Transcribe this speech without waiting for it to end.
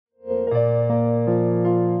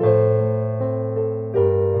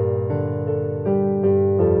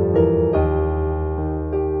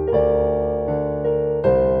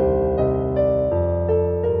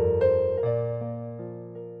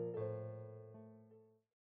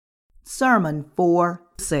Sermon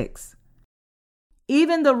 4:6.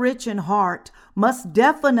 Even the rich in heart must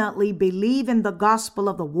definitely believe in the gospel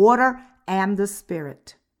of the water and the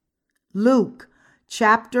Spirit. Luke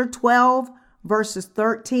chapter 12, verses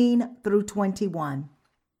 13 through 21.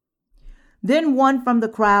 Then one from the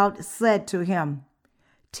crowd said to him,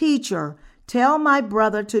 "Teacher, tell my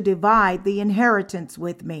brother to divide the inheritance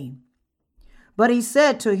with me." But he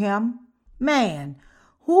said to him, "Man,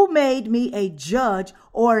 who made me a judge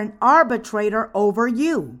or an arbitrator over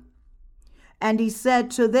you?" And he said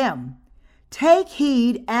to them, "Take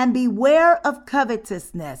heed and beware of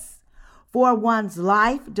covetousness, for one's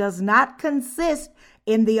life does not consist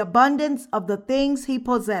in the abundance of the things he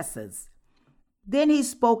possesses." Then he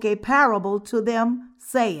spoke a parable to them,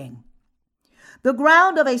 saying, "The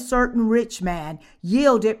ground of a certain rich man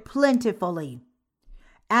yielded plentifully.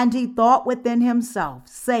 And he thought within himself,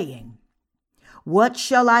 saying, 'What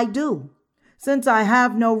shall I do, since I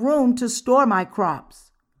have no room to store my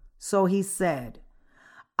crops?' So he said,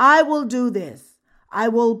 'I will do this. I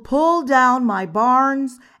will pull down my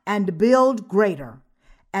barns and build greater,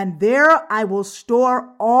 and there I will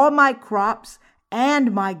store all my crops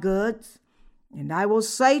and my goods. And I will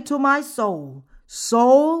say to my soul,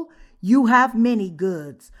 Soul, you have many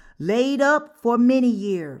goods laid up for many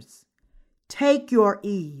years. Take your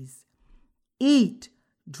ease, eat,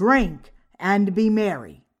 drink, and be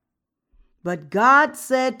merry.' But God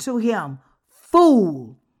said to him,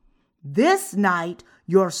 'Fool, this night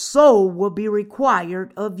your soul will be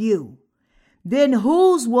required of you. Then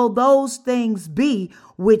whose will those things be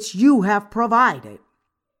which you have provided?'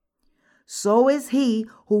 So is he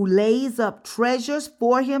who lays up treasures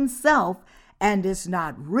for himself and is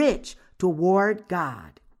not rich toward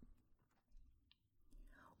God."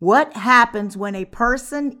 What happens when a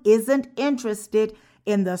person isn't interested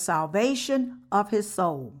in the salvation of his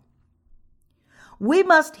soul? We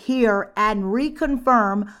must hear and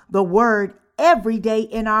reconfirm the word every day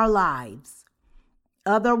in our lives.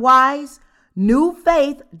 Otherwise, new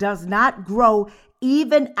faith does not grow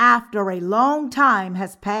even after a long time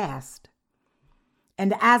has passed.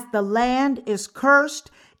 And as the land is cursed,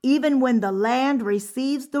 even when the land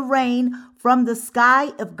receives the rain from the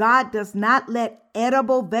sky, if God does not let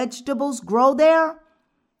edible vegetables grow there,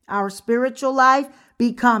 our spiritual life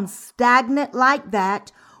becomes stagnant like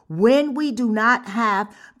that when we do not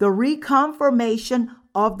have the reconfirmation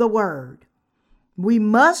of the word. We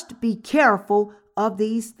must be careful of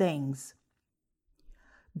these things.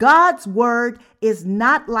 God's word is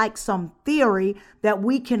not like some theory that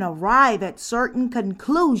we can arrive at certain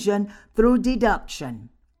conclusion through deduction.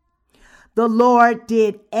 The Lord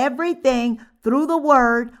did everything through the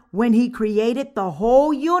word when he created the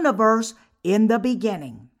whole universe in the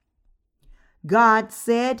beginning. God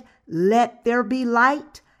said, "Let there be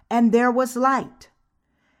light," and there was light.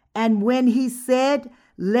 And when he said,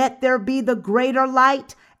 "Let there be the greater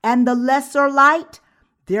light and the lesser light,"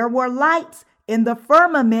 there were lights in the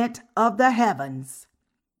firmament of the heavens.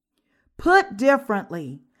 Put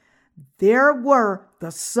differently, there were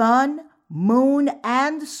the sun, moon,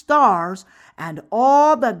 and stars, and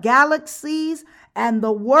all the galaxies and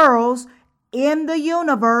the worlds in the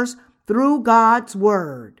universe through God's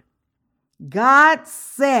word. God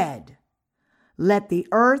said, "Let the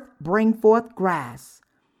earth bring forth grass,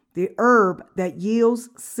 the herb that yields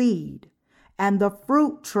seed, and the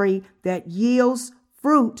fruit tree that yields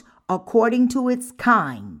fruit according to its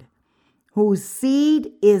kind, whose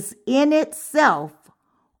seed is in itself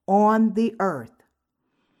on the earth."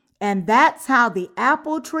 And that's how the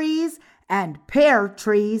apple trees and pear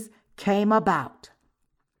trees came about.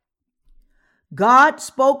 God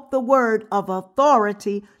spoke the word of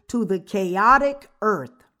authority to the chaotic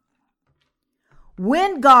earth.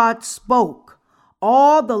 When God spoke,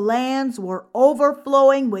 all the lands were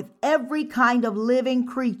overflowing with every kind of living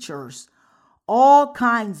creatures, all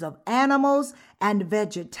kinds of animals and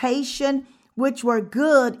vegetation, which were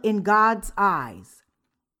good in God's eyes.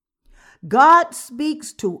 God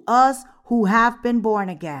speaks to us who have been born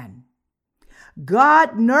again.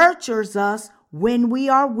 God nurtures us when we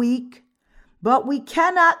are weak, but we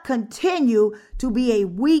cannot continue to be a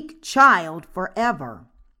weak child forever.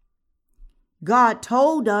 God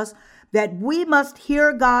told us that we must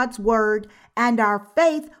hear God's word, and our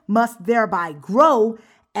faith must thereby grow,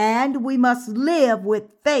 and we must live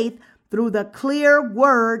with faith through the clear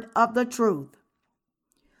word of the truth.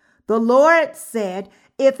 The Lord said,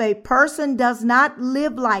 if a person does not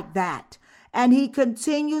live like that, and he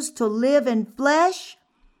continues to live in flesh,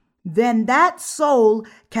 then that soul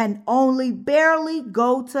can only barely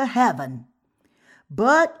go to heaven.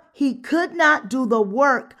 But he could not do the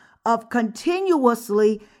work of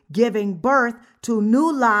continuously giving birth to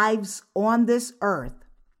new lives on this earth.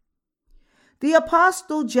 The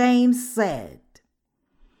Apostle James said,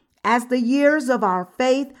 as the years of our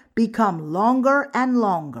faith become longer and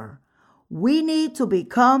longer, we need to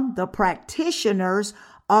become the practitioners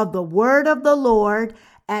of the word of the Lord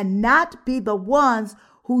and not be the ones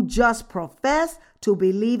who just profess to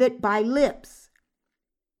believe it by lips.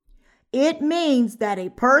 It means that a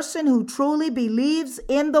person who truly believes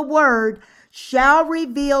in the word shall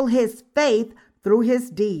reveal his faith through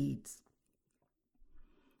his deeds.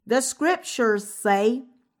 The scriptures say,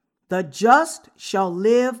 the just shall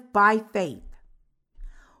live by faith.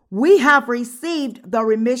 We have received the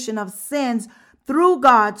remission of sins through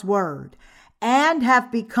God's word and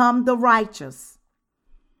have become the righteous.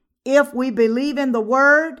 If we believe in the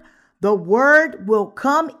word will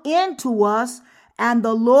come into us, and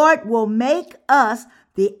the Lord will make us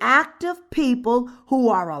the active people who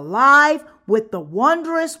are alive with the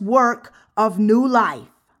wondrous work of new life.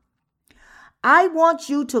 I want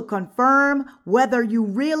you to confirm whether you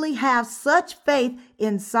really have such faith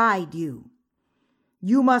inside you.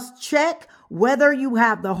 You must check whether you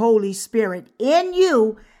have the Holy Spirit in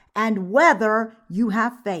you and whether you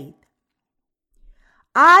have faith.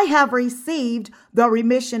 I have received the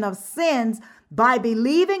remission of sins by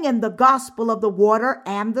believing in the gospel of the water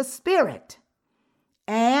and the Spirit.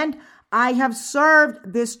 And I have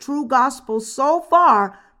served this true gospel so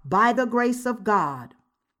far by the grace of God.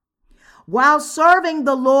 While serving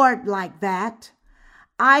the Lord like that,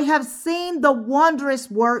 I have seen the wondrous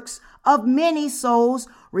works of many souls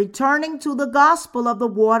returning to the gospel of the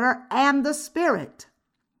water and the Spirit.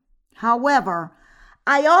 However,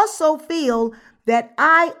 I also feel that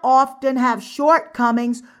I often have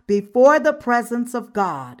shortcomings before the presence of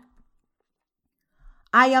God.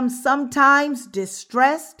 I am sometimes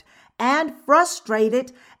distressed and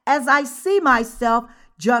frustrated as I see myself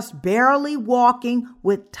just barely walking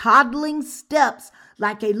with toddling steps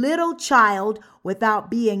like a little child without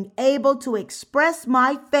being able to express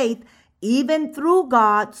my faith even through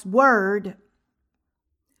God's word.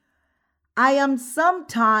 I am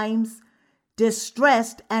sometimes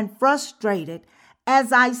distressed and frustrated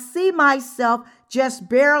as I see myself just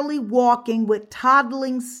barely walking with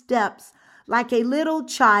toddling steps like a little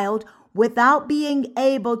child without being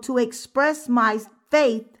able to express my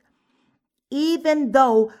faith, even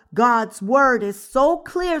though God's word is so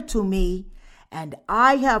clear to me and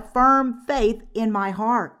I have firm faith in my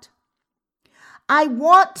heart. I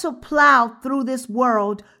want to plow through this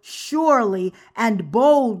world surely and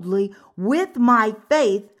boldly with my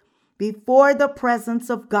faith before the presence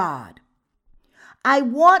of God. I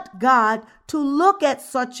want God to look at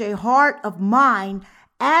such a heart of mine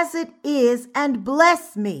as it is and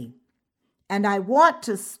bless me. And I want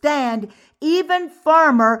to stand even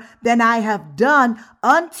firmer than I have done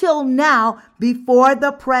until now before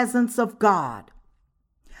the presence of God.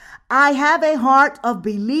 I have a heart of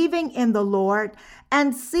believing in the Lord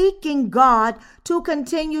and seeking God to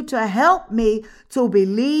continue to help me to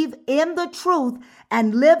believe in the truth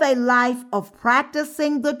and live a life of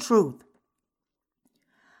practicing the truth.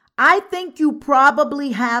 I think you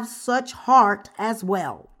probably have such heart as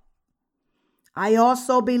well. I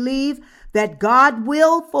also believe that God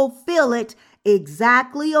will fulfill it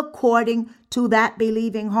exactly according to that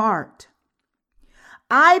believing heart.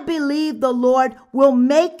 I believe the Lord will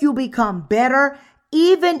make you become better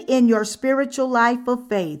even in your spiritual life of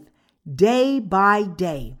faith, day by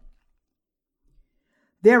day.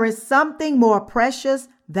 There is something more precious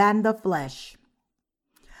than the flesh.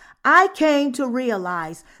 I came to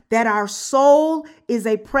realize that our soul is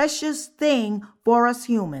a precious thing for us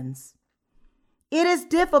humans. It is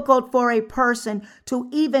difficult for a person to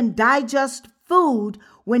even digest food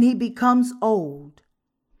when he becomes old.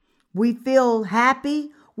 We feel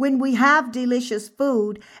happy when we have delicious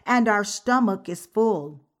food and our stomach is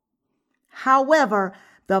full. However,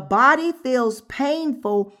 the body feels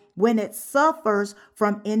painful when it suffers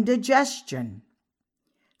from indigestion.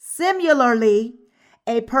 Similarly,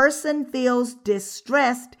 a person feels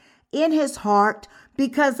distressed in his heart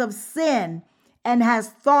because of sin and has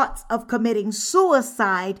thoughts of committing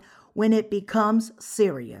suicide when it becomes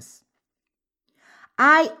serious.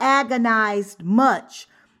 I agonized much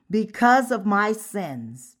because of my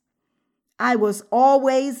sins. I was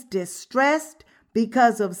always distressed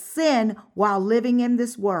because of sin while living in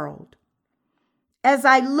this world. As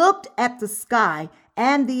I looked at the sky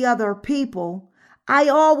and the other people, I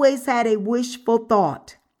always had a wishful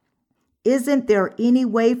thought. Isn't there any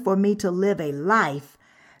way for me to live a life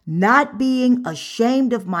not being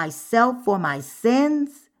ashamed of myself for my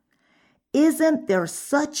sins? Isn't there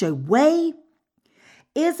such a way?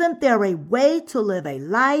 Isn't there a way to live a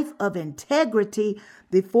life of integrity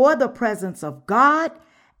before the presence of God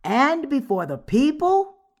and before the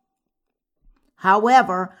people?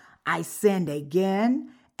 However, I sinned again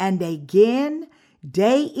and again,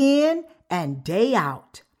 day in and day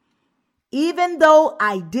out. Even though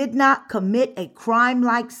I did not commit a crime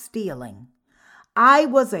like stealing, I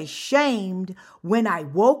was ashamed when I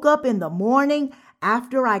woke up in the morning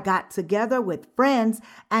after I got together with friends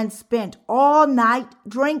and spent all night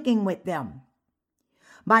drinking with them.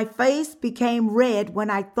 My face became red when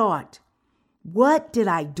I thought, what did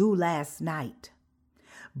I do last night?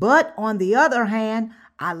 But on the other hand,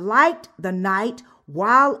 I liked the night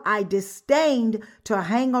while I disdained to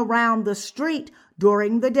hang around the street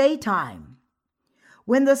during the daytime.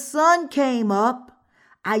 When the sun came up,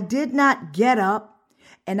 I did not get up,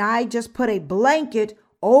 and I just put a blanket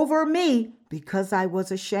over me because I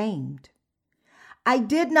was ashamed. I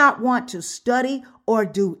did not want to study or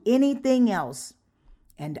do anything else,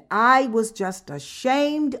 and I was just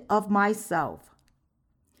ashamed of myself.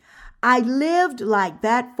 I lived like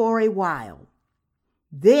that for a while.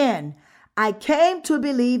 Then I came to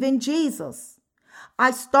believe in Jesus.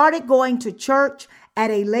 I started going to church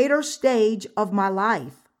at a later stage of my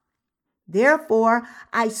life. Therefore,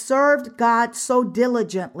 I served God so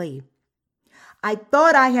diligently. I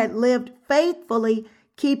thought I had lived faithfully,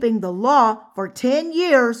 keeping the law for 10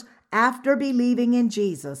 years after believing in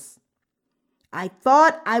Jesus. I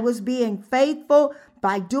thought I was being faithful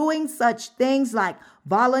by doing such things like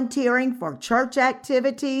volunteering for church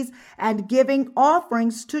activities and giving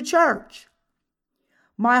offerings to church.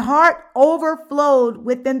 My heart overflowed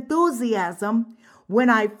with enthusiasm when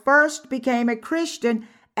I first became a Christian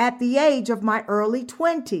at the age of my early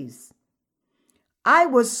 20s. I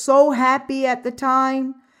was so happy at the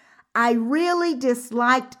time. I really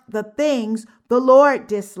disliked the things the Lord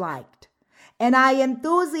disliked, and I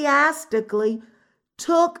enthusiastically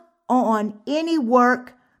took on any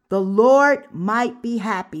work the Lord might be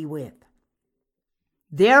happy with.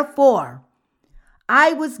 Therefore,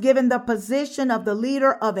 I was given the position of the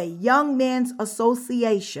leader of a young men's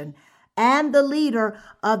association and the leader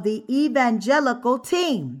of the evangelical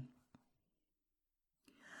team.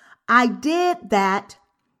 I did that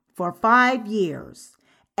for 5 years,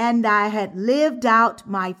 and I had lived out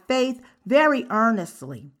my faith very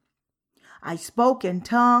earnestly. I spoke in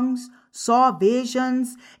tongues, saw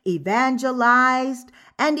visions, evangelized,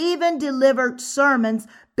 and even delivered sermons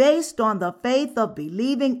based on the faith of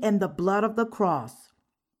believing in the blood of the cross.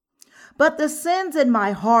 But the sins in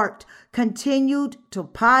my heart continued to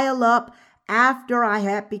pile up after I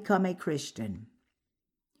had become a Christian.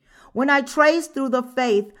 When I traced through the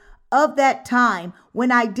faith of that time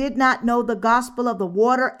when I did not know the gospel of the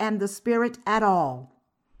water and the Spirit at all,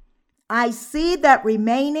 I see that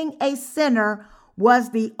remaining a sinner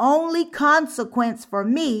was the only consequence for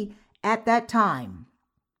me at that time.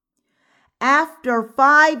 After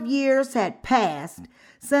 5 years had passed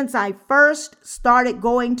since I first started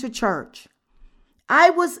going to church, I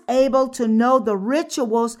was able to know the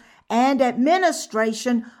rituals and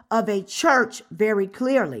administration of a church very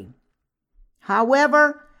clearly.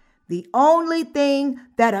 However, the only thing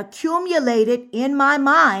that accumulated in my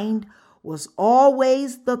mind was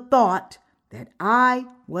always the thought that I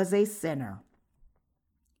was a sinner.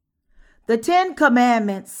 The 10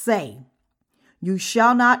 Commandments say, "You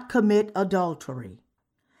shall not commit adultery."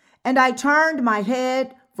 And I turned my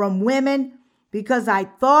head from women because I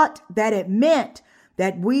thought that it meant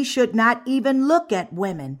that we should not even look at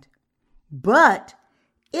women. But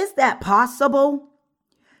is that possible?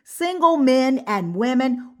 Single men and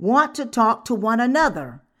women want to talk to one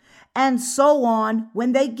another, and so on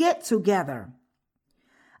when they get together.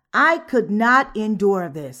 I could not endure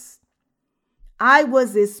this. I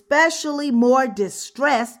was especially more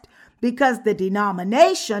distressed because the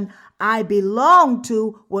denomination I belonged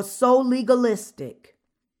to was so legalistic.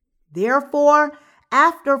 Therefore,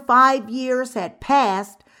 after 5 years had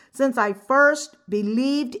passed since I first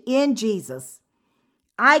believed in Jesus,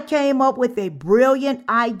 I came up with a brilliant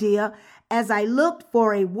idea as I looked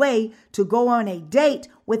for a way to go on a date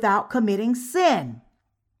without committing sin.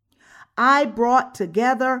 I brought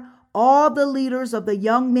together all the leaders of the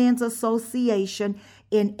Young Men's Association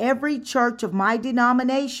in every church of my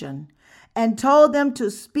denomination and told them to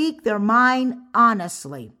speak their mind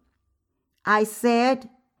honestly. I said,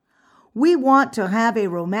 "We want to have a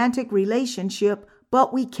romantic relationship,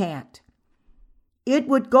 but we can't. It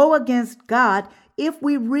would go against God if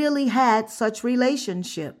we really had such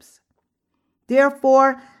relationships.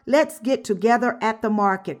 Therefore, let's get together at the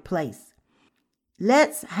marketplace.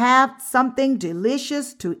 Let's have something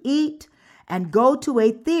delicious to eat and go to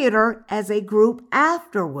a theater as a group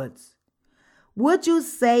afterwards? Would you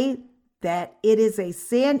say that it is a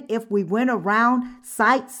sin if we went around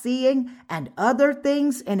sightseeing and other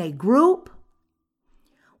things in a group?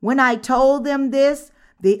 When I told them this,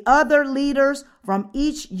 the other leaders from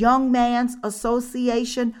each young man's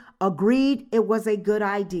association agreed it was a good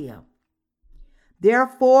idea.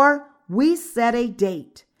 Therefore, we set a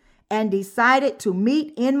date and decided to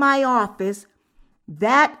meet in my office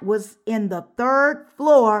that was in the 3rd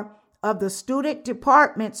floor of the student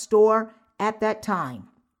department store at that time.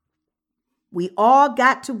 We all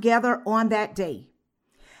got together on that day,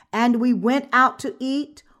 and we went out to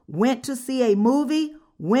eat, went to see a movie,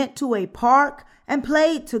 went to a park, and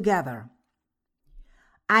played together.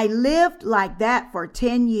 I lived like that for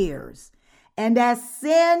 10 years, and as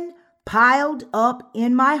sin piled up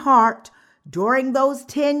in my heart during those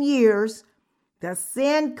 10 years, the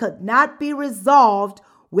sin could not be resolved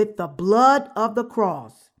with the blood of the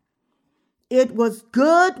cross. It was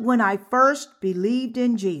good when I first believed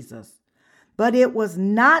in Jesus, but it was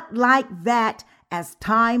not like that as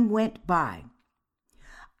time went by.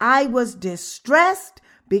 I was distressed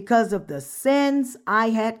because of the sins I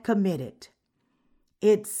had committed.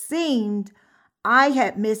 It seemed I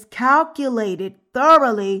had miscalculated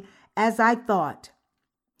thoroughly as I thought.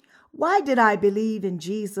 Why did I believe in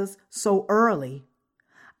Jesus so early?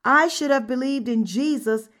 I should have believed in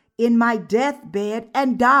Jesus in my deathbed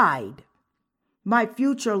and died. My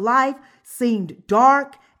future life seemed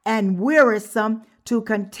dark and wearisome to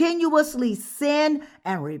continuously sin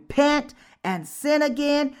and repent and sin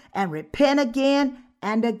again and repent again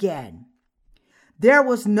and again. There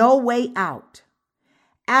was no way out.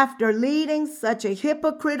 After leading such a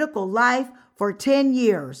hypocritical life for 10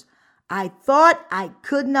 years, I thought I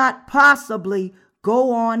could not possibly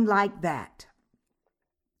go on like that.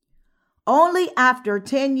 Only after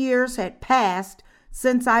 10 years had passed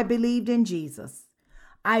since I believed in Jesus,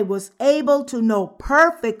 I was able to know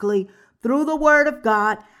perfectly through the Word of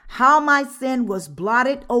God how my sin was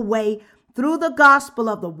blotted away through the gospel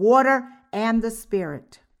of the water and the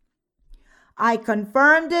Spirit. I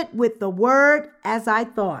confirmed it with the Word as I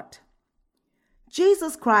thought.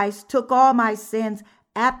 Jesus Christ took all my sins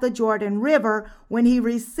at the Jordan River when he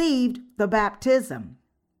received the baptism.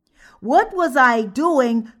 What was I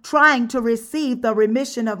doing trying to receive the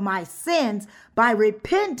remission of my sins by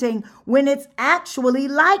repenting when it's actually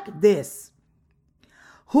like this?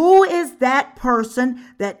 Who is that person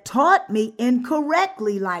that taught me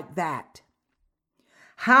incorrectly like that?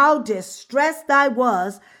 How distressed I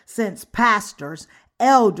was since pastors,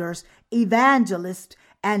 elders, evangelists,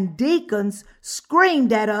 and deacons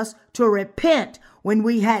screamed at us to repent when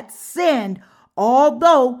we had sinned,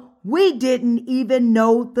 although we didn't even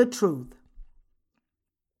know the truth.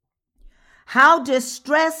 How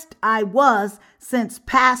distressed I was since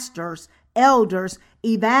pastors, elders,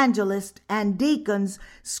 evangelists, and deacons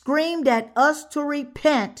screamed at us to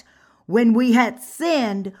repent when we had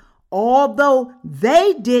sinned, although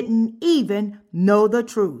they didn't even know the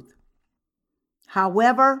truth.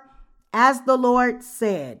 However, as the Lord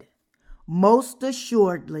said, most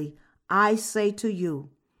assuredly, I say to you,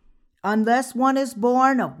 unless one is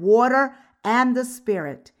born of water and the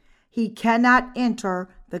Spirit, he cannot enter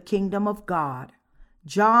the kingdom of God.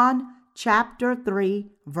 John chapter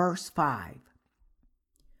 3, verse 5.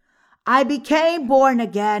 I became born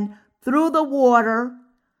again through the water.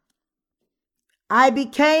 I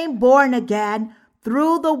became born again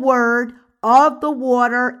through the word of the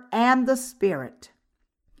water and the Spirit.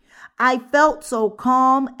 I felt so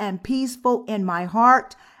calm and peaceful in my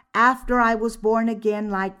heart after I was born again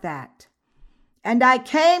like that. And I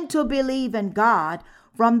came to believe in God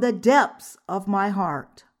from the depths of my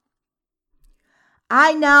heart.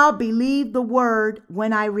 I now believe the word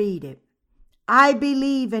when I read it. I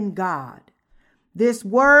believe in God. This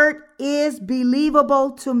word is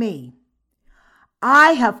believable to me.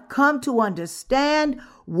 I have come to understand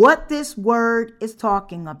what this word is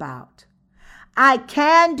talking about. I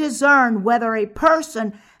can discern whether a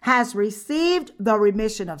person has received the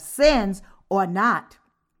remission of sins or not.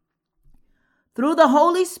 Through the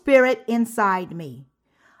Holy Spirit inside me,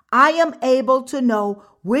 I am able to know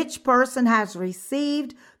which person has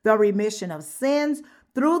received the remission of sins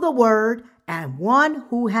through the word and one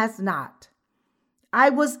who has not. I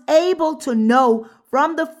was able to know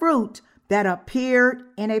from the fruit that appeared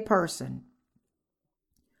in a person.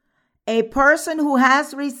 A person who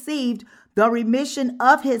has received the remission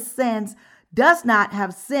of his sins does not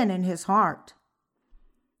have sin in his heart.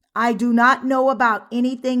 I do not know about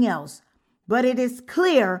anything else, but it is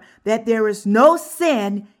clear that there is no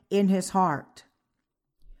sin in his heart.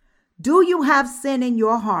 Do you have sin in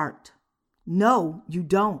your heart? No, you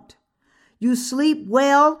don't. You sleep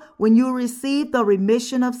well when you receive the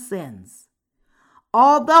remission of sins.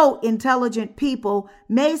 Although intelligent people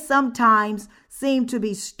may sometimes seem to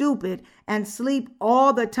be stupid and sleep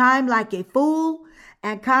all the time like a fool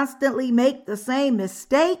and constantly make the same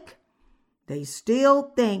mistake, they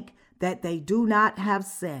still think that they do not have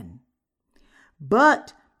sin.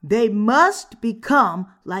 But they must become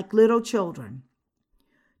like little children.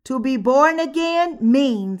 To be born again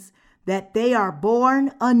means that they are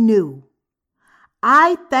born anew.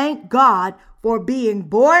 I thank God for being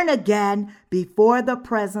born again before the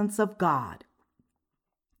presence of God.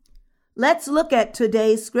 Let's look at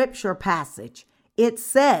today's scripture passage. It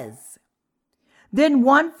says, "Then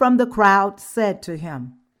one from the crowd said to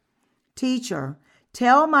him, 'Teacher,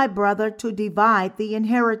 tell my brother to divide the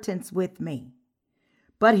inheritance with me.'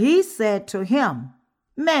 But he said to him,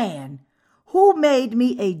 'Man, who made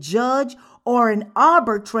me a judge or an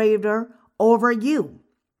arbitrator over you?'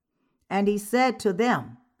 And he said to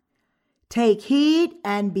them, 'Take heed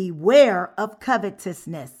and beware of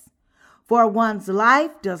covetousness, for one's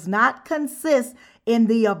life does not consist in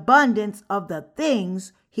the abundance of the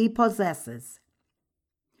things he possesses.'"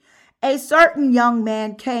 A certain young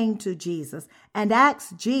man came to Jesus and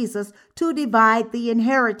asked Jesus to divide the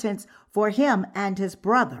inheritance for him and his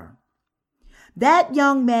brother. That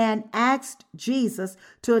young man asked Jesus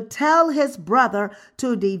to tell his brother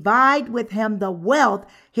to divide with him the wealth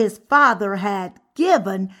his father had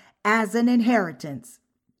given as an inheritance.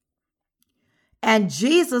 And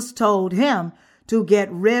Jesus told him to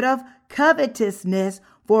get rid of covetousness,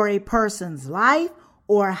 for a person's life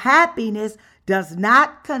or happiness does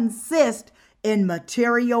not consist in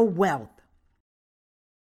material wealth.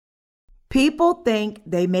 People think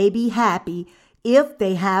they may be happy if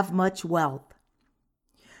they have much wealth.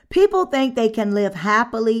 People think they can live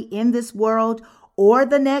happily in this world or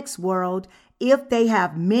the next world if they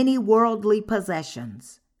have many worldly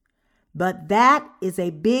possessions. But that is a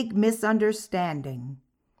big misunderstanding.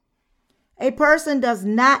 A person does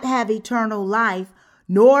not have eternal life,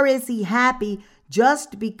 nor is he happy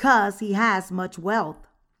just because he has much wealth.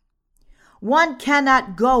 One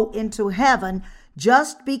cannot go into heaven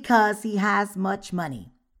just because he has much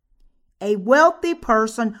money. A wealthy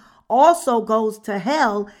person also goes to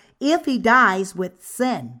hell if he dies with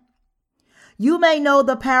sin. You may know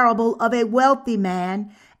the parable of a wealthy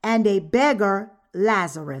man and a beggar,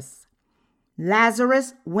 Lazarus.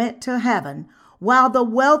 Lazarus went to heaven, while the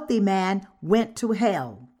wealthy man went to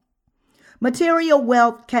hell. Material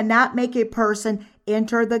wealth cannot make a person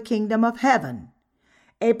enter the kingdom of heaven.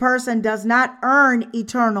 A person does not earn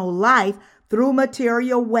eternal life through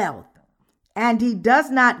material wealth, and he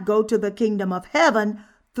does not go to the kingdom of heaven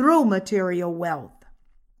through material wealth.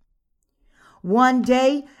 One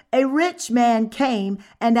day, a rich man came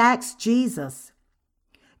and asked Jesus,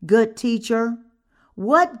 "Good teacher,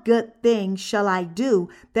 what good thing shall I do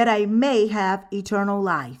that I may have eternal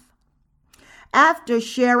life?" After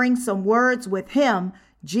sharing some words with him,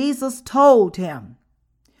 Jesus told him,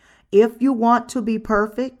 "If you want to be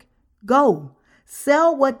perfect, go,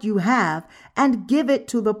 sell what you have and give it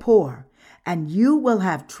to the poor, and you will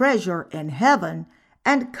have treasure in heaven,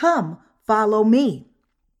 and come, follow me."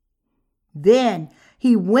 Then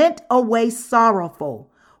he went away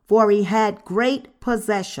sorrowful, for he had great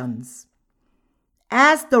possessions.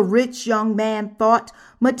 As the rich young man thought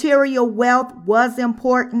material wealth was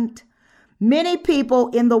important, many people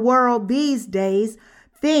in the world these days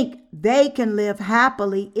think they can live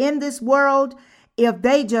happily in this world if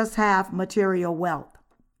they just have material wealth.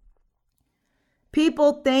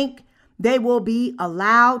 People think they will be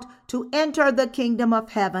allowed to enter the kingdom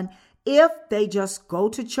of heaven if they just go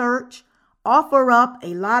to church, offer up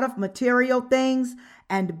a lot of material things,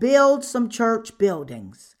 and build some church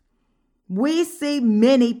buildings. We see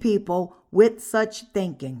many people with such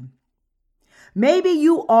thinking. Maybe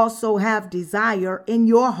you also have desire in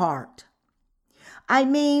your heart. I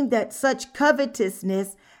mean that such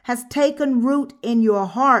covetousness has taken root in your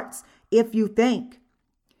hearts if you think,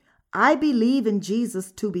 "I believe in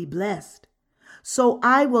Jesus to be blessed, so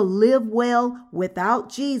I will live well without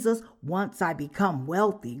Jesus once I become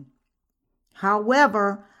wealthy."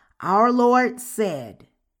 However, our Lord said,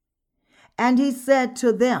 and he said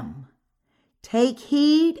to them, "Take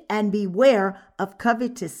heed and beware of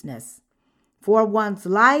covetousness, for one's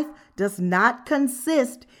life does not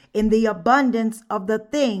consist in the abundance of the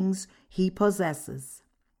things he possesses."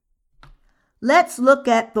 Let's look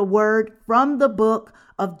at the word from the book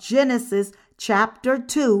of Genesis, chapter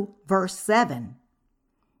 2, verse 7.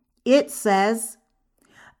 It says,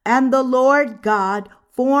 "And the Lord God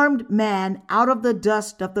formed man out of the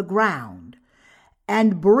dust of the ground,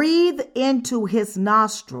 and breathed into his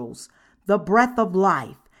nostrils the breath of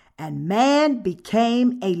life, and man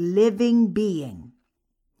became a living being.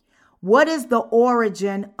 What is the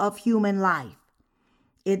origin of human life?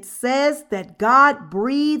 It says that God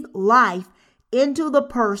breathed life into the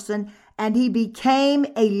person and he became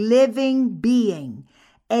a living being,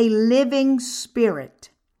 a living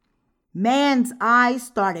spirit. Man's eyes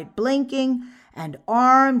started blinking and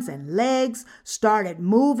arms and legs started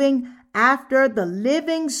moving after the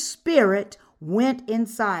living spirit went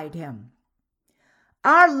inside him.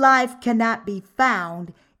 Our life cannot be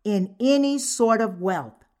found in any sort of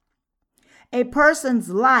wealth. A person's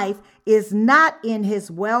life is not in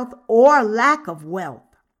his wealth or lack of wealth.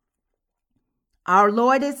 Our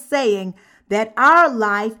Lord is saying that our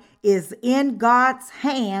life is in God's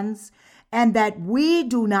hands and that we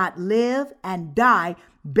do not live and die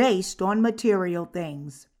based on material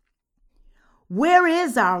things. Where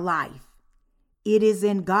is our life? It is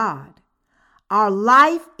in God. Our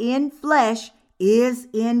life in flesh is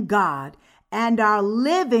in God, and our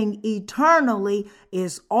living eternally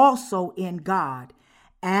is also in God.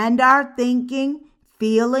 And our thinking,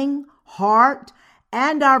 feeling, heart,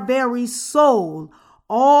 and our very soul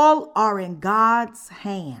all are in God's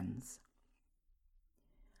hands.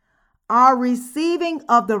 Our receiving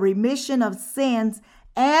of the remission of sins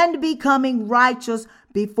and becoming righteous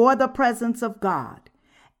before the presence of God,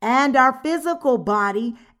 and our physical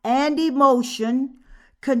body and emotion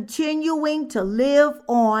continuing to live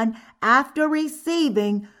on after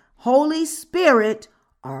receiving Holy Spirit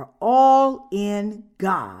are all in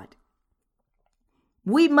God.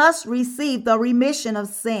 We must receive the remission of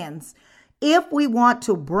sins if we want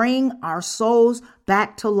to bring our souls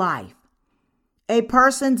back to life. A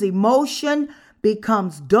person's emotion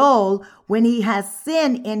becomes dull when he has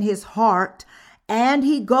sin in his heart and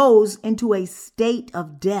he goes into a state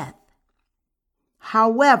of death.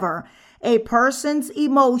 However, a person's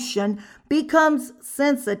emotion becomes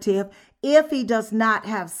sensitive if he does not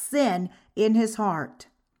have sin in his heart.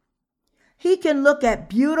 He can look at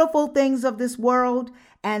beautiful things of this world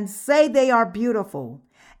and say they are beautiful,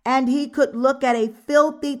 and he could look at a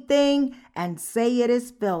filthy thing and say it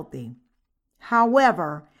is filthy.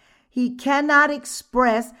 However, he cannot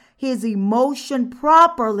express his emotion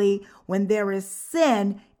properly when there is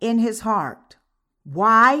sin in his heart.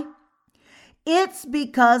 Why? It's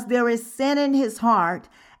because there is sin in his heart,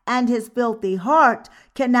 and his filthy heart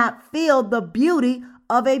cannot feel the beauty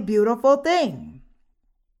of a beautiful thing.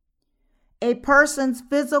 A person's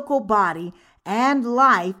physical body and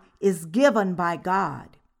life is given by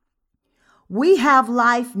God. We have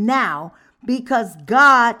life now because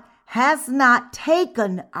God has not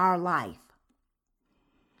taken our life.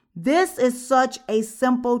 This is such a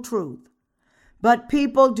simple truth, but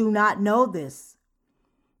people do not know this.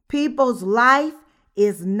 People's life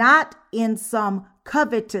is not in some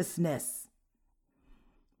covetousness,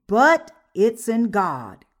 but it's in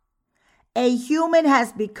God. A human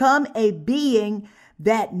has become a being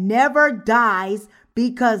that never dies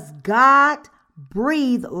because God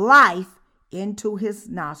breathed life into his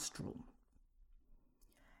nostril.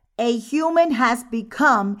 A human has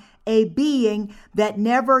become a being that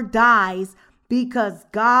never dies because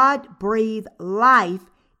God breathed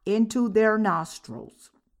life into their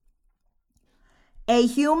nostrils. A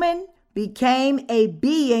human became a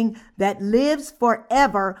being that lives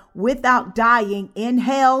forever without dying in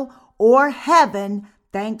hell or heaven,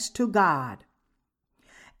 thanks to God.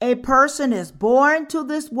 A person is born to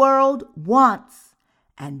this world once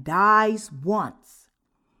and dies once,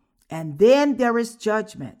 and then there is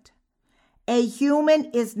judgment. A human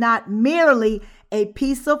is not merely a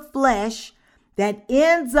piece of flesh that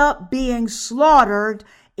ends up being slaughtered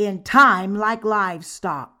in time like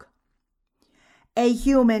livestock. A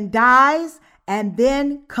human dies and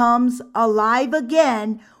then comes alive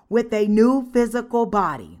again with a new physical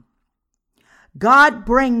body. God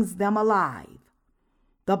brings them alive.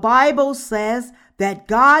 The Bible says that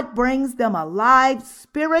God brings them alive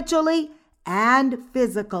spiritually and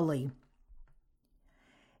physically.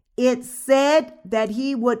 It said that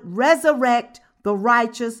he would resurrect the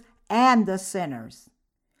righteous and the sinners,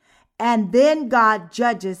 and then God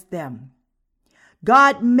judges them.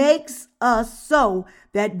 God makes us so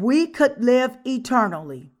that we could live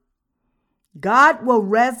eternally. God will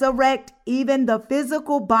resurrect even the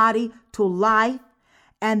physical body to life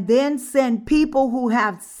and then send people who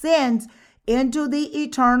have sins into the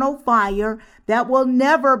eternal fire that will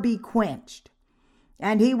never be quenched.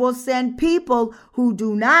 And he will send people who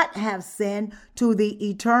do not have sin to the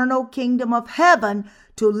eternal kingdom of heaven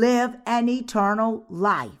to live an eternal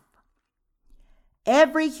life.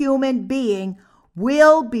 Every human being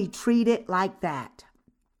will be treated like that.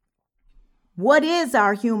 What is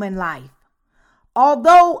our human life?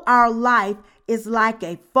 Although our life is like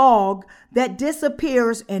a fog that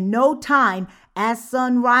disappears in no time as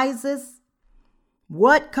sun rises,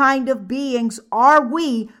 what kind of beings are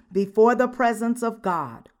we before the presence of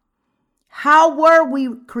God? How were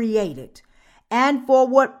we created? And for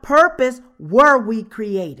what purpose were we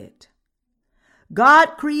created?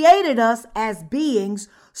 God created us as beings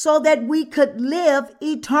so that we could live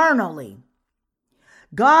eternally.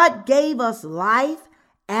 God gave us life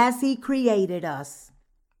as He created us.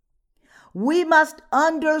 We must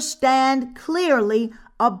understand clearly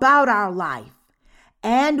about our life,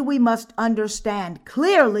 and we must understand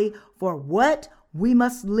clearly for what we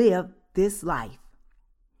must live this life.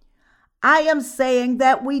 I am saying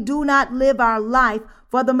that we do not live our life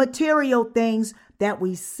for the material things that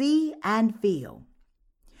we see and feel.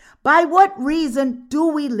 By what reason do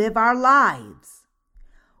we live our lives?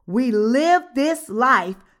 We live this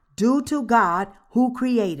life due to God who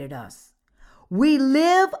created us. We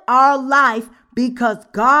live our life because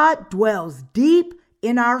God dwells deep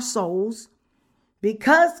in our souls,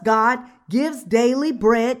 because God gives daily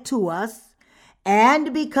bread to us,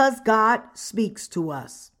 and because God speaks to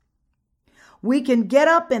us. We can get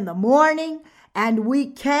up in the morning and we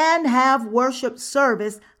can have worship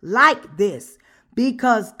service like this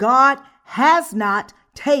because God has not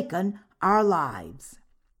taken our lives.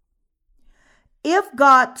 If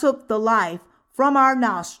God took the life from our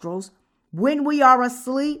nostrils when we are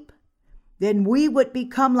asleep, then we would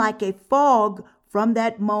become like a fog from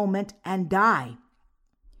that moment and die.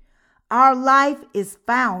 Our life is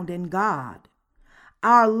found in God.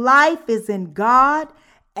 Our life is in God,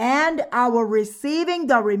 and our receiving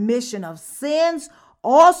the remission of sins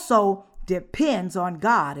also depends on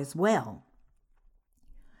God as well.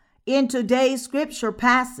 In today's scripture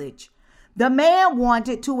passage, the man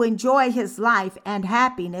wanted to enjoy his life and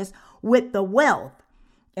happiness with the wealth,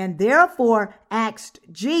 and therefore asked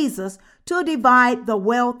Jesus to divide the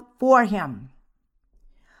wealth for him.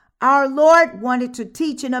 Our Lord wanted to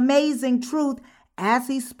teach an amazing truth as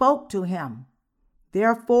He spoke to him.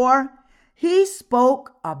 Therefore, He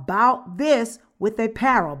spoke about this with a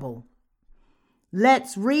parable.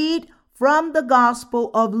 Let's read from the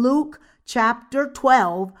Gospel of Luke, chapter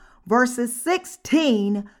 12, verses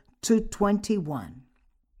 16 to 21.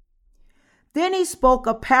 Then He spoke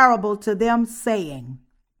a parable to them, saying,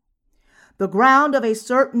 The ground of a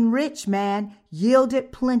certain rich man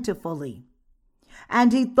yielded plentifully.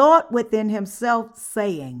 And he thought within himself,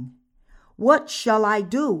 saying, What shall I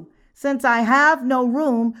do, since I have no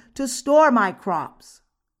room to store my crops?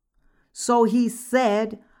 So he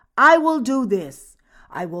said, I will do this.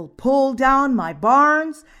 I will pull down my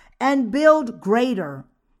barns and build greater,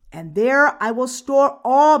 and there I will store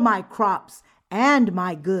all my crops and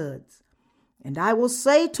my goods. And I will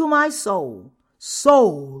say to my soul,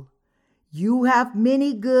 Soul, you have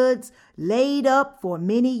many goods laid up for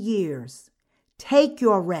many years. Take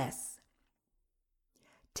your rest.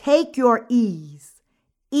 Take your ease.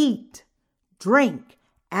 Eat, drink,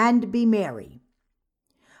 and be merry.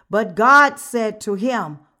 But God said to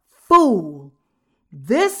him, Fool,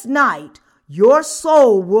 this night your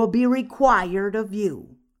soul will be required of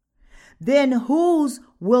you. Then whose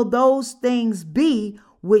will those things be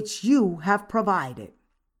which you have provided?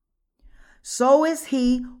 So is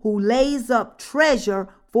he who lays up treasure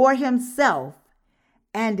for himself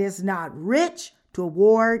and is not rich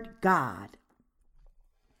toward God.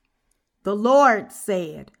 The Lord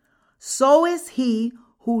said, So is he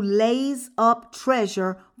who lays up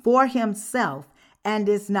treasure for himself and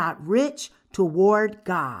is not rich toward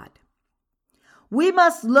God. We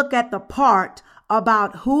must look at the part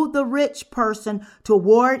about who the rich person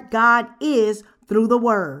toward God is through the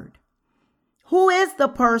word. Who is the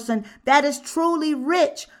person that is truly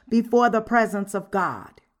rich before the presence of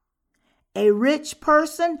God? A rich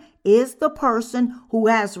person is the person who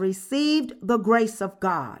has received the grace of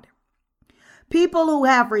God. People who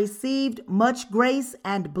have received much grace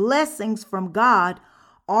and blessings from God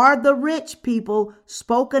are the rich people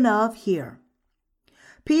spoken of here.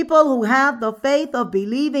 People who have the faith of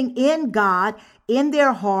believing in God in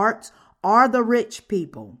their hearts are the rich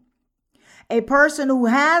people. A person who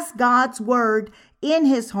has God's word in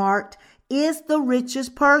his heart is the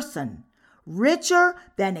richest person, richer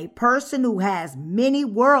than a person who has many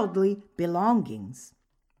worldly belongings.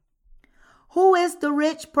 Who is the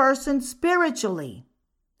rich person spiritually?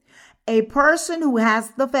 A person who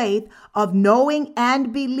has the faith of knowing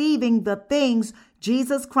and believing the things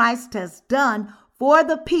Jesus Christ has done for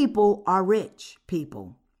the people are rich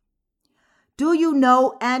people. Do you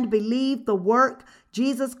know and believe the work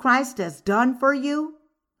Jesus Christ has done for you?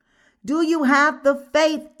 Do you have the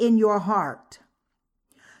faith in your heart?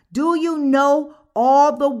 Do you know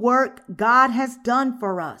all the work God has done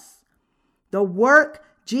for us? The work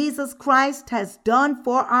Jesus Christ has done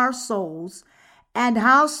for our souls, and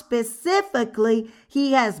how specifically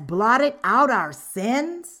he has blotted out our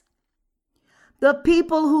sins? The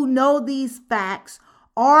people who know these facts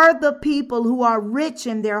are the people who are rich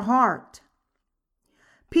in their heart.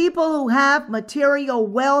 People who have material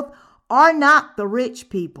wealth are not the rich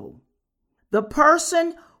people. The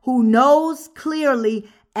person who knows clearly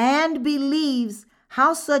and believes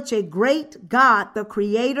how such a great God, the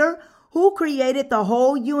Creator, who created the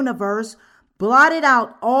whole universe, blotted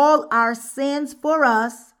out all our sins for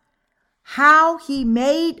us, how he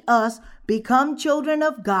made us become children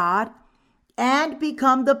of God and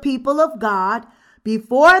become the people of God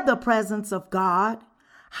before the presence of God,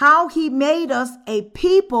 how he made us a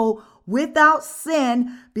people without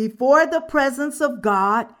sin before the presence of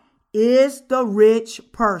God, is the rich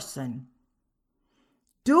person.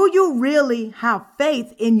 Do you really have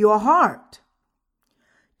faith in your heart?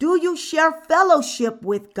 Do you share fellowship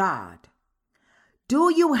with God? Do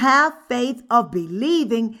you have faith of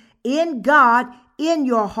believing in God in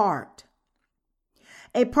your heart?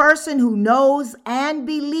 A person who knows and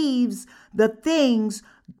believes the things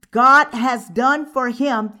God has done for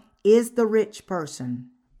him is the rich person.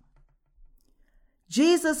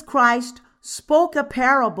 Jesus Christ spoke a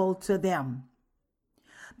parable to them.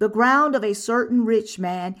 The ground of a certain rich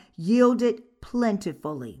man yielded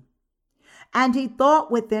plentifully. And he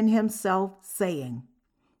thought within himself, saying,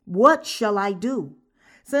 "What shall I do,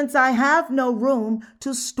 since I have no room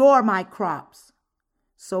to store my crops?"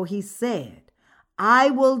 So he said, "I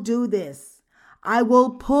will do this. I will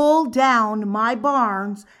pull down my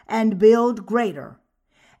barns and build greater,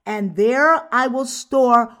 and there I will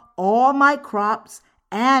store all my crops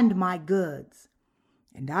and my goods.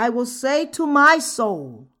 And I will say to my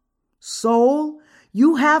soul, 'Soul,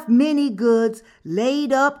 you have many goods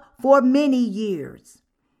laid up for many years.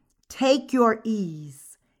 Take your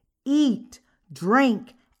ease, eat,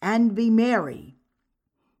 drink, and be merry.'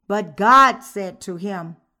 But God said to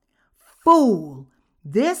him, 'Fool,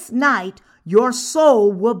 this night your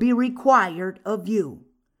soul will be required of you.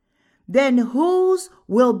 Then whose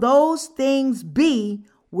will those things be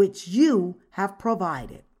which you have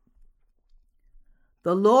provided?'"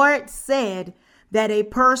 The Lord said that a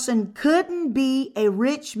person couldn't be a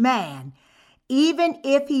rich man even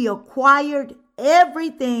if he acquired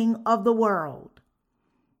everything of the world.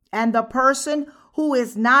 And the person who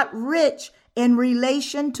is not rich in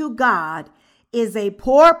relation to God is a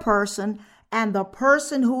poor person, and the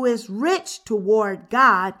person who is rich toward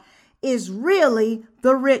God is really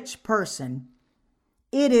the rich person.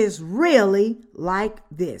 It is really like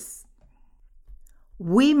this.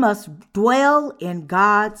 We must dwell in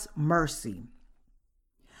God's mercy.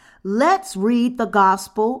 Let's read the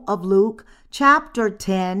Gospel of Luke, chapter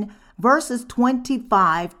 10, verses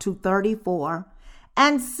 25 to 34,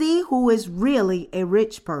 and see who is really a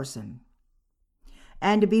rich person.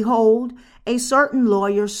 "And behold, a certain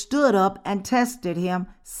lawyer stood up and tested him,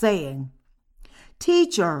 saying,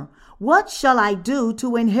 'Teacher, what shall I do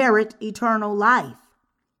to inherit eternal life?'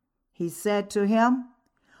 He said to him,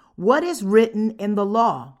 'What is written in the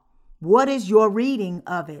law? What is your reading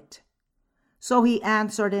of it?' So he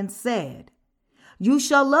answered and said, 'You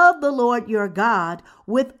shall love the Lord your God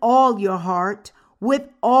with all your heart, with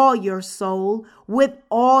all your soul, with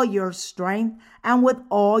all your strength, and with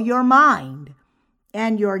all your mind,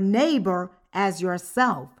 and your neighbor as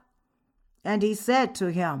yourself.' And he said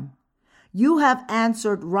to him, 'You have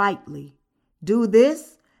answered rightly. Do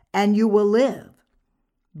this, and you will live.'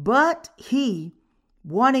 But he,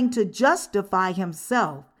 wanting to justify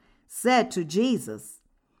himself, said to Jesus,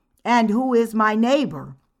 'And who is my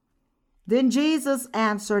neighbor?' Then Jesus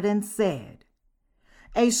answered and said,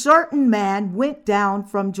 'A certain man went down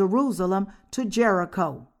from Jerusalem to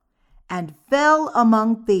Jericho, and fell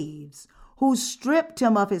among thieves, who stripped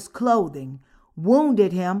him of his clothing,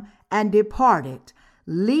 wounded him, and departed,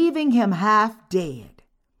 leaving him half dead.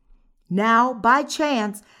 Now by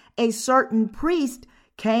chance a certain priest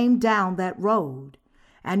came down that road,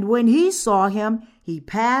 and when he saw him, he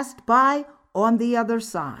passed by on the other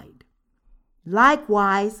side.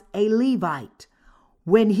 Likewise a Levite,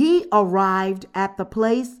 when he arrived at the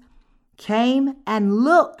place, came and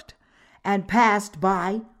looked, and passed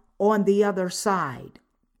by on the other side.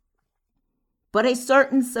 But a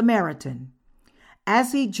certain Samaritan,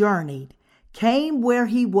 as he journeyed, came where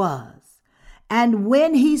he was, and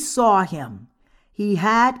when he saw him, he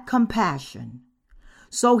had compassion.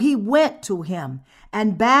 So he went to him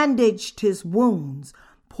and bandaged his wounds,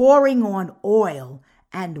 pouring on oil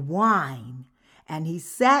and wine. And he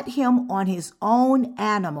sat him on his own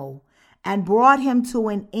animal and brought him to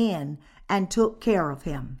an inn and took care of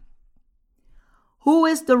him. Who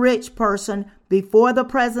is the rich person before the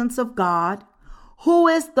presence of God? Who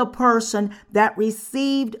is the person that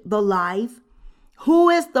received the life? Who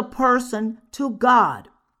is the person to God?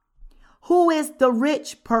 Who is the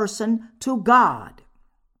rich person to God?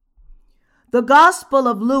 The Gospel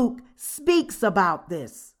of Luke speaks about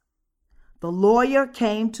this. The lawyer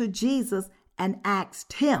came to Jesus and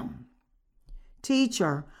asked him,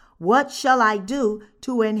 "Teacher, what shall I do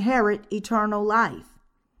to inherit eternal life?"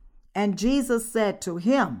 And Jesus said to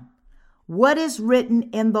him, "What is written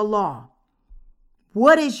in the law?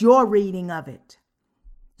 What is your reading of it?"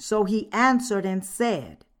 So he answered and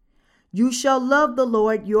said, "You shall love the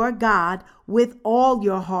Lord your God with all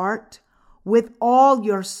your heart, with all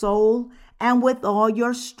your soul, and with all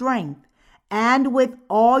your strength, and with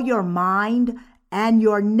all your mind, and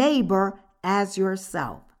your neighbor as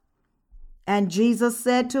yourself." And Jesus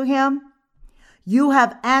said to him, "You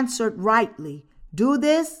have answered rightly. Do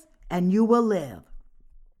this, and you will live."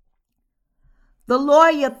 The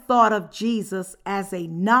lawyer thought of Jesus as a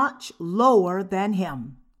notch lower than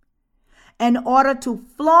him. In order to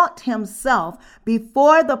flaunt himself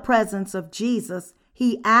before the presence of Jesus,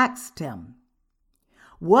 he asked him,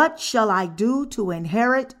 "What shall I do to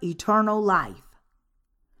inherit eternal life?"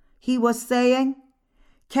 He was saying,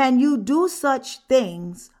 "Can you do such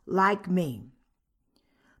things like me?"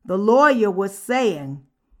 The lawyer was saying,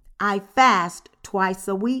 "I fast twice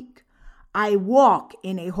a week. I walk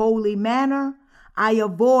in a holy manner. I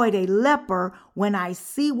avoid a leper when I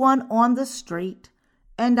see one on the street.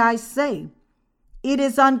 And I say, 'It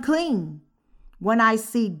is unclean,' when I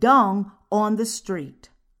see dung on the street."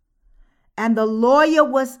 And the lawyer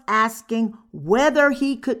was asking whether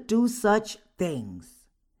he could do such things.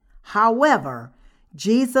 However,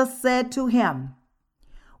 Jesus said to him,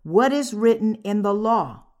 "What is written in the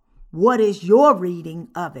law? What is your reading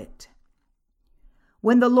of it?"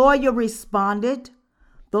 When the lawyer responded,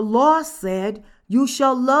 "The law said, 'You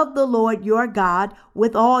shall love the Lord your God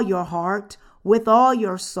with all your heart, with all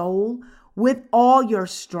your soul, with all your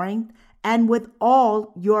strength, and with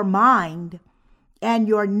all your mind, and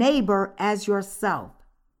your neighbor as yourself.'"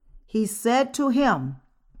 He said to him,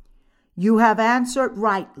 "You have answered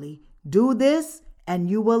rightly. Do this, and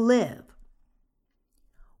you will live."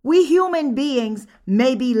 We human beings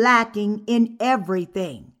may be lacking in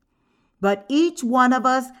everything, but each one of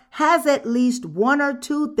us has at least one or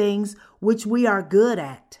two things which we are good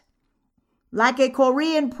at. Like a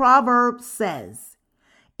Korean proverb says,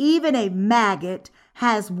 even a maggot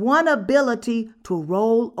has one ability to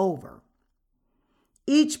roll over.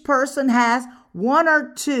 Each person has one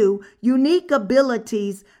or two unique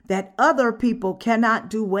abilities that other people cannot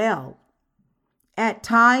do well. At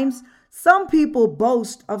times, some people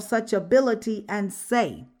boast of such ability and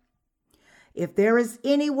say, "If there is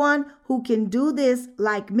anyone who can do this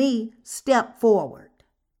like me, step forward."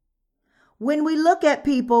 When we look at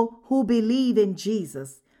people who believe in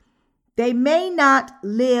Jesus, they may not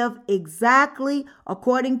live exactly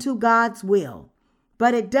according to God's will,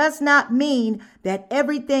 but it does not mean that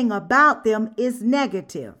everything about them is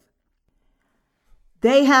negative.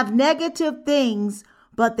 They have negative things,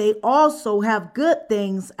 but they also have good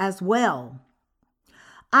things as well.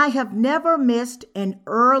 I have never missed an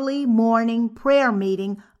early morning prayer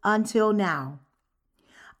meeting until now.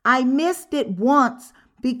 I missed it once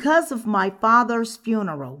because of my father's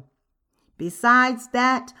funeral. Besides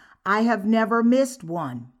that, I have never missed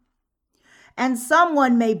one. And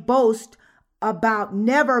someone may boast about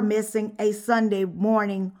never missing a Sunday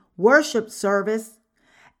morning worship service,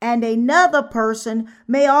 and another person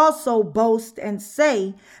may also boast and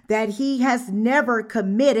say that he has never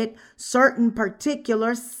committed certain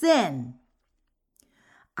particular sin.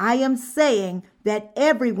 I am saying that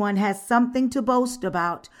everyone has something to boast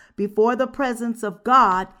about before the presence of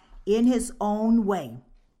God in his own way.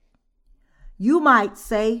 You might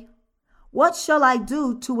say, "What shall I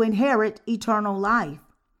do to inherit eternal life?"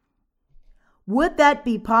 Would that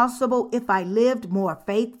be possible if I lived more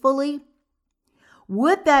faithfully?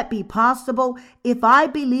 Would that be possible if I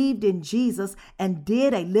believed in Jesus and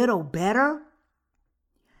did a little better?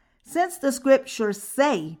 Since the scriptures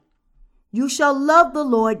say, "You shall love the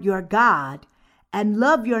Lord your God and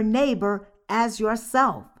love your neighbor as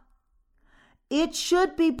yourself," it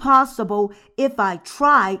should be possible if I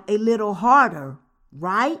try a little harder,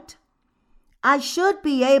 right? I should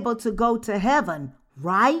be able to go to heaven,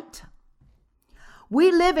 right? We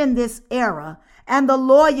live in this era, and the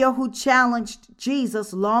lawyer who challenged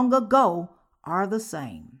Jesus long ago are the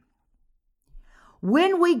same.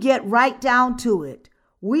 When we get right down to it,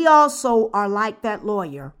 we also are like that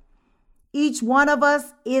lawyer. Each one of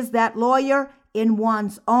us is that lawyer in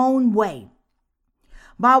one's own way.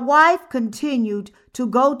 My wife continued to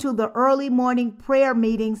go to the early morning prayer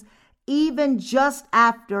meetings even just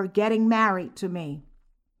after getting married to me.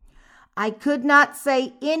 I could not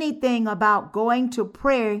say anything about going to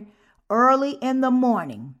prayer early in the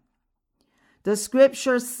morning. The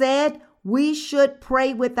scripture said we should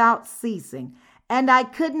pray without ceasing, and I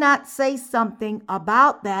could not say something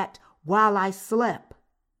about that while I slept.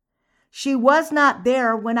 She was not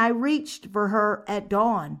there when I reached for her at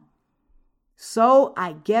dawn. So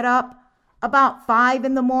I get up about 5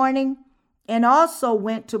 in the morning and also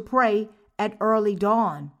went to pray at early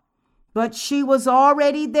dawn. But she was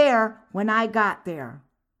already there when I got there.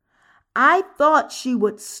 I thought she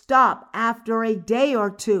would stop after a day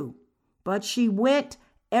or two, but she went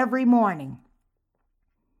every morning.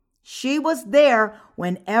 She was there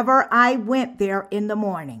whenever I went there in the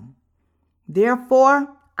morning.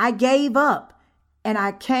 Therefore, I gave up and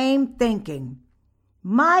I came thinking,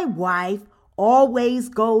 my wife always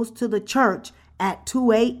goes to the church at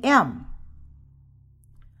 2 a.m.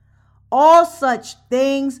 All such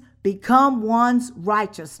things become one's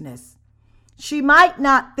righteousness. She might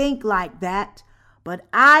not think like that, but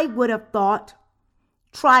I would have thought,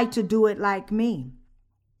 try to do it like me.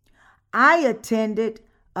 I attended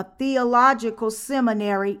a theological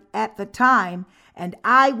seminary at the time, and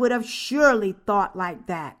I would have surely thought like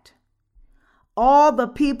that. All the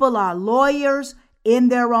people are lawyers in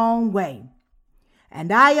their own way,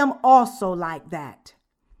 and I am also like that.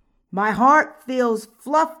 My heart feels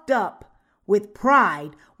fluffed up with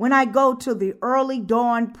pride when I go to the early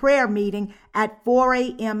dawn prayer meeting at 4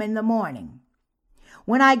 a.m. in the morning.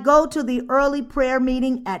 When I go to the early prayer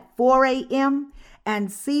meeting at 4 a.m.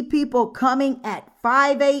 and see people coming at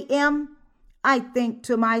 5 a.m., I think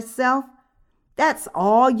to myself, that's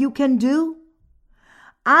all you can do?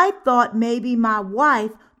 I thought maybe my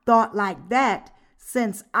wife thought like that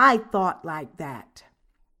since I thought like that.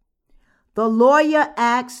 The lawyer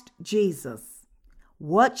asked Jesus,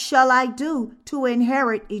 what shall I do to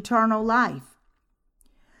inherit eternal life?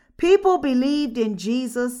 People believed in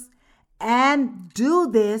Jesus and do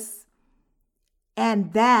this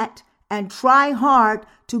and that and try hard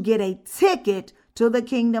to get a ticket to the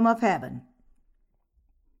kingdom of heaven.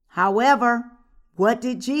 However, what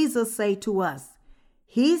did Jesus say to us?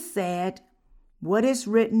 He said, what is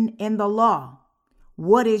written in the law?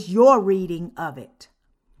 What is your reading of it?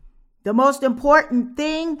 The most important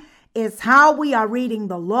thing is how we are reading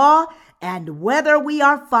the law and whether we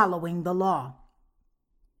are following the law.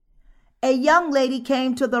 A young lady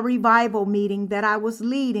came to the revival meeting that I was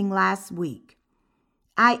leading last week.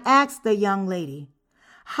 I asked the young lady,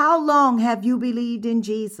 how long have you believed in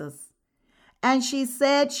Jesus? And she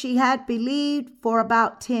said she had believed for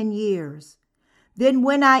about 10 years. Then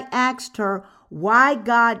when I asked her why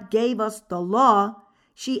God gave us the law,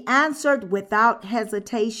 she answered without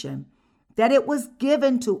hesitation that it was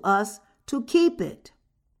given to us to keep it.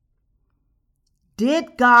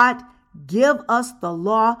 Did God give us the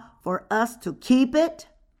law for us to keep it?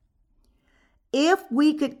 If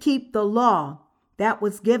we could keep the law that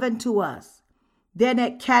was given to us, then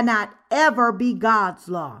it cannot ever be God's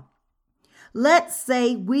law. Let's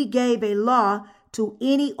say we gave a law to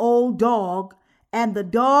any old dog and the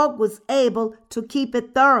dog was able to keep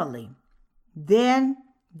it thoroughly. Then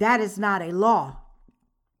that is not a law.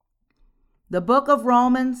 The book of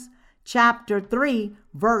Romans, chapter 3,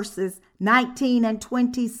 verses 19 and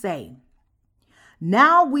 20 say,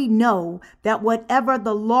 now we know that whatever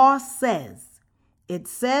the law says, it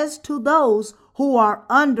says to those who are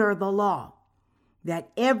under the law, that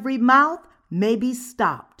every mouth may be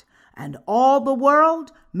stopped and all the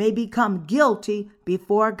world may become guilty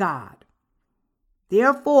before God.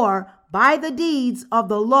 Therefore, by the deeds of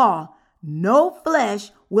the law, no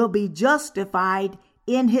flesh will be justified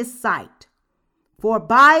in his sight. For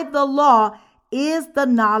by the law is the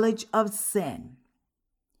knowledge of sin.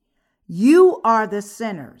 You are the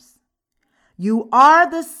sinners. You are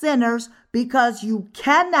the sinners because you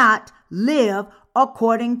cannot live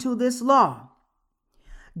according to this law.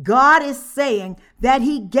 God is saying that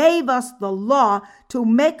he gave us the law to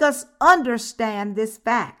make us understand this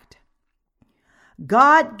fact.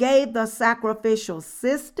 God gave the sacrificial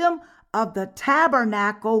system of the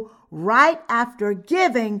tabernacle right after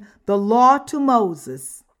giving the law to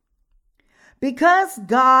Moses. Because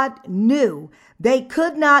God knew they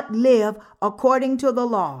could not live according to the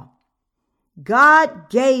law, God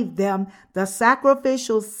gave them the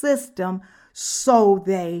sacrificial system so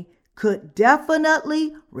they could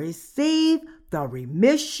definitely receive the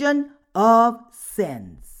remission of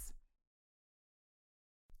sins.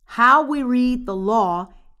 How we read the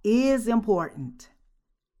law is important.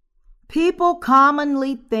 People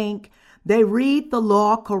commonly think they read the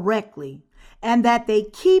law correctly and that they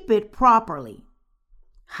keep it properly.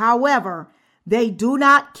 However, they do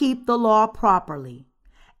not keep the law properly,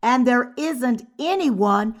 and there isn't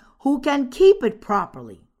anyone who can keep it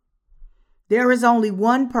properly. There is only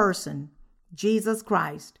one person, Jesus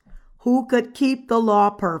Christ, who could keep the law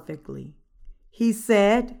perfectly. He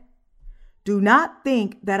said, "Do not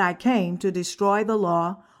think that I came to destroy the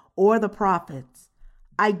law or the prophets.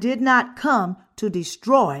 I did not come to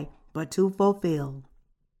destroy, but to fulfill."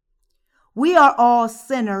 We are all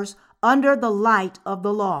sinners under the light of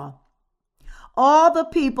the law. All the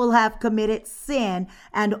people have committed sin,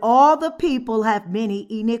 and all the people have many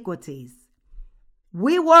iniquities.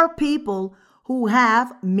 We were people who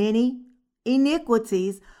have many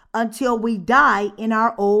iniquities until we die in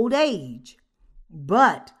our old age.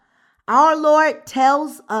 But our Lord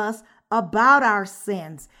tells us about our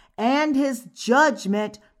sins and his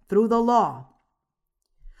judgment through the law.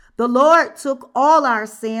 The Lord took all our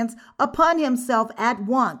sins upon himself at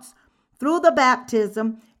once through the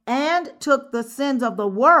baptism and took the sins of the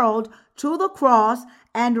world to the cross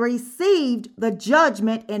and received the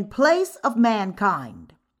judgment in place of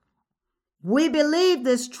mankind. We believe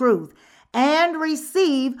this truth and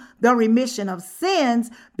receive the remission of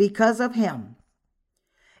sins because of him.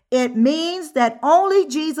 It means that only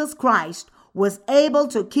Jesus Christ was able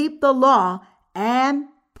to keep the law and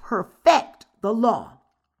perfect the law.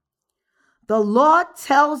 The law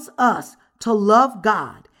tells us to love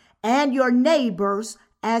God and your neighbors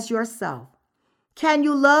as yourself. Can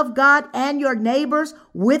you love God and your neighbors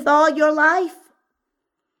with all your life?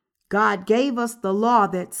 God gave us the law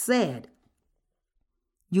that said,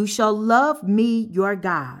 "You shall love me, your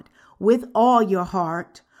God, with all your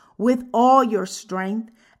heart, with all your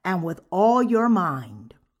strength, and with all your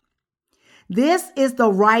mind." This is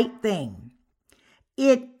the right thing.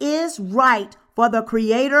 It is right for the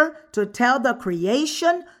Creator to tell the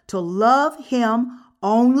creation to love him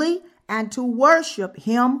only and to worship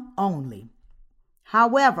him only.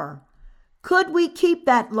 However, could we keep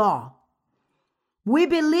that law? We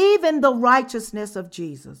believe in the righteousness of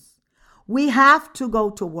Jesus. We have to go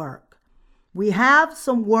to work. We have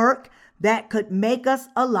some work that could make us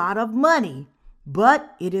a lot of money,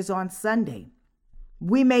 but it is on Sunday.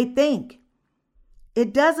 We may think,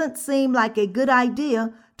 it doesn't seem like a good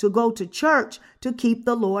idea to go to church to keep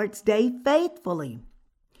the Lord's Day faithfully,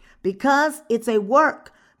 because it's a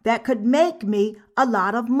work that could make me a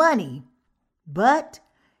lot of money. But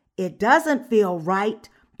it doesn't feel right,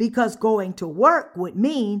 because going to work would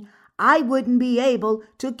mean I wouldn't be able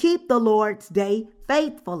to keep the Lord's Day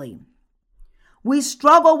faithfully. We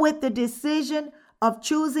struggle with the decision of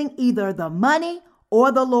choosing either the money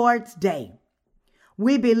or the Lord's Day.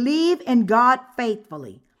 We believe in God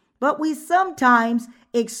faithfully, but we sometimes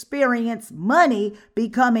experience money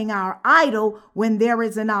becoming our idol when there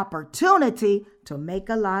is an opportunity to make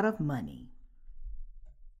a lot of money.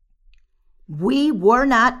 We were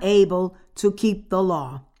not able to keep the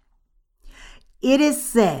law. It is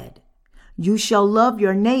said, "You shall love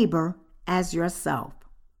your neighbor as yourself."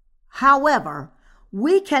 However,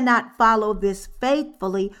 we cannot follow this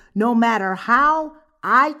faithfully no matter how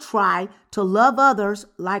I try to love others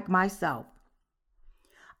like myself.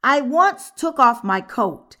 I once took off my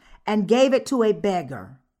coat and gave it to a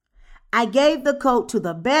beggar. I gave the coat to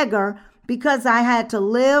the beggar because I had to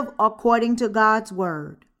live according to God's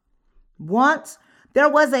word. Once, there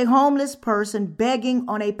was a homeless person begging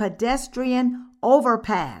on a pedestrian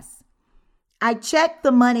overpass. I checked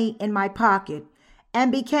the money in my pocket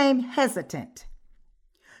and became hesitant.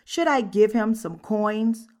 Should I give him some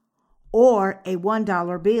coins or a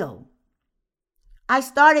 $1 bill? I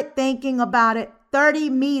started thinking about it 30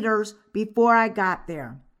 meters before I got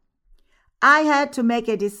there. I had to make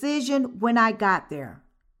a decision when I got there,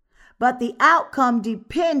 but the outcome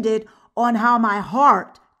depended on how my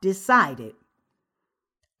heart decided.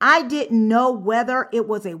 I didn't know whether it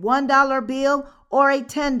was a $1 bill or a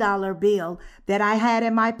 $10 bill that I had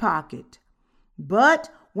in my pocket. But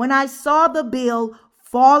when I saw the bill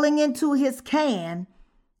falling into his can,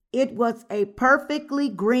 it was a perfectly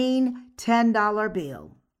green $10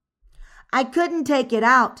 bill. I couldn't take it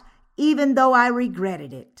out, even though I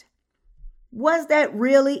regretted it. Was that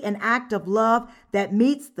really an act of love that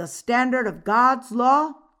meets the standard of God's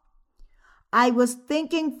law? I was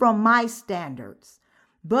thinking from my standards,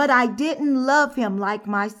 but I didn't love him like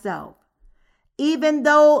myself. Even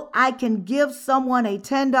though I can give someone a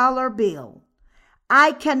 $10 bill,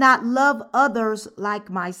 I cannot love others like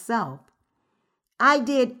myself. I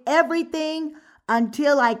did everything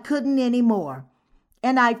until I couldn't anymore,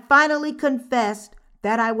 and I finally confessed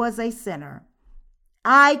that I was a sinner.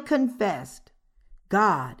 I confessed,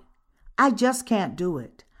 God, I just can't do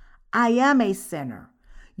it. I am a sinner.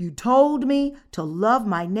 You told me to love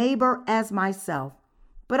my neighbor as myself,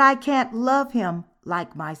 but I can't love him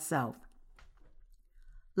like myself.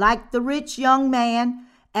 Like the rich young man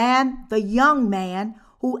and the young man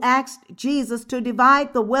who asked Jesus to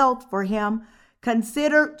divide the wealth for him,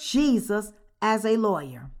 consider Jesus as a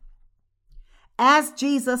lawyer. As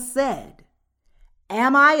Jesus said,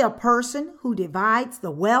 am I a person who divides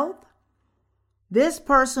the wealth? This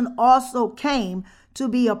person also came to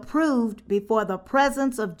be approved before the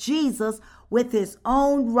presence of Jesus with his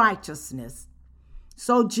own righteousness.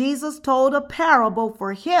 So Jesus told a parable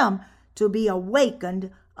for him to be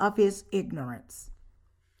awakened of his ignorance.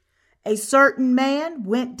 A certain man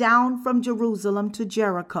went down from Jerusalem to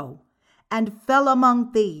Jericho and fell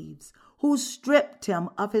among thieves, who stripped him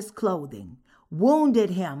of his clothing,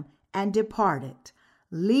 wounded him, and departed,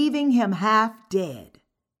 leaving him half dead.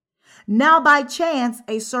 Now by chance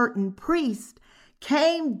a certain priest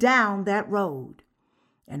came down that road,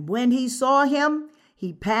 and when he saw him,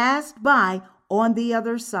 he passed by on the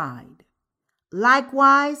other side.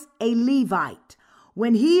 Likewise a Levite,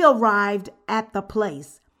 when he arrived at the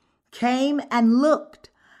place, came and looked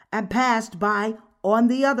and passed by on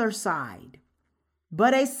the other side.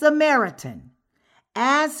 But a Samaritan,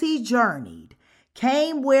 as he journeyed,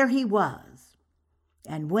 came where he was,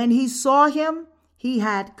 and when he saw him, he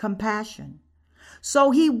had compassion.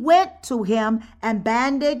 So he went to him and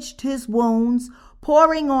bandaged his wounds,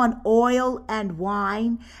 pouring on oil and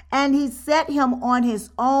wine, and he set him on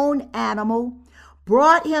his own animal,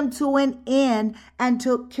 brought him to an inn, and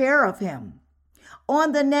took care of him.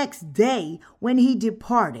 On the next day, when he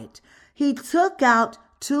departed, he took out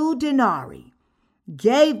 2 denarii,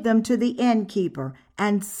 gave them to the innkeeper,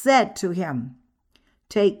 and said to him,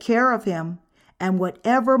 take care of him, and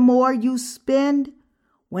whatever more you spend,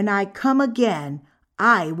 when I come again,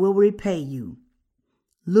 I will repay you.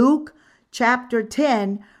 Luke chapter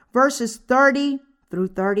 10, verses 30 through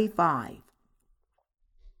 35.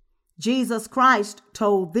 Jesus Christ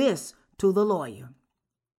told this to the lawyer.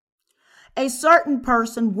 A certain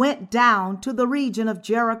person went down to the region of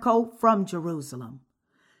Jericho from Jerusalem.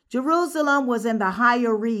 Jerusalem was in the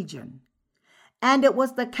higher region, and it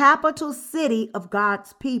was the capital city of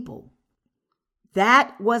God's people.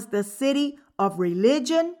 That was the city of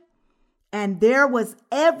religion, and there was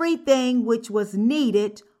everything which was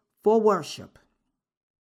needed for worship.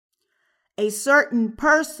 A certain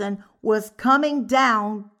person was coming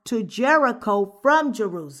down to Jericho from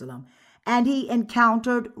Jerusalem, and he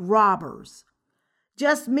encountered robbers.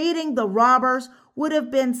 Just meeting the robbers would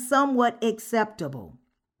have been somewhat acceptable,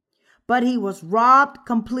 but he was robbed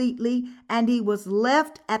completely, and he was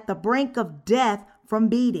left at the brink of death from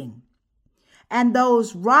beating. And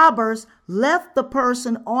those robbers left the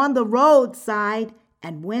person on the roadside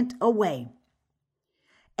and went away.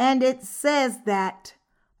 And it says that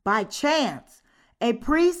by chance, a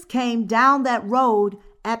priest came down that road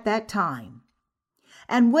at that time.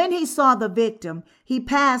 And when he saw the victim, he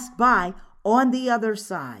passed by on the other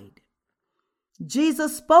side.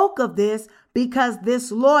 Jesus spoke of this because this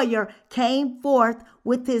lawyer came forth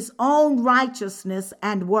with his own righteousness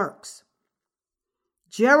and works.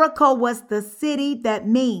 Jericho was the city that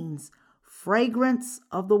means fragrance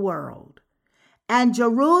of the world, and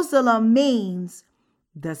Jerusalem means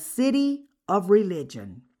the city of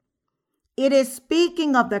religion. It is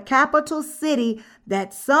speaking of the capital city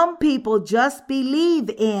that some people just believe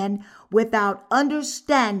in without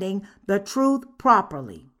understanding the truth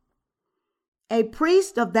properly. A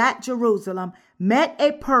priest of that Jerusalem met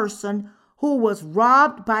a person who was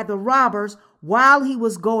robbed by the robbers while he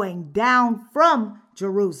was going down from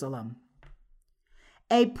Jerusalem.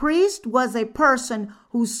 A priest was a person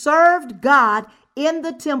who served God in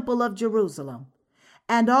the temple of Jerusalem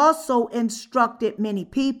and also instructed many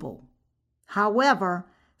people. However,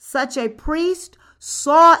 such a priest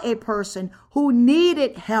saw a person who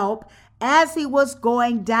needed help as he was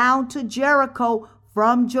going down to Jericho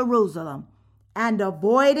from Jerusalem and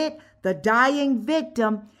avoided the dying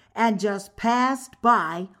victim and just passed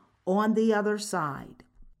by on the other side.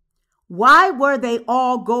 Why were they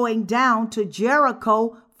all going down to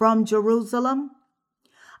Jericho from Jerusalem?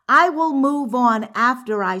 I will move on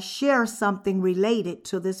after I share something related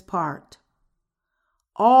to this part.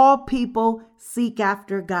 All people seek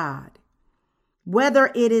after God,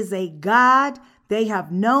 whether it is a God they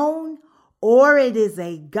have known or it is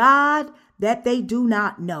a God that they do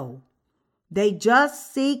not know. They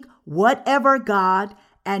just seek whatever God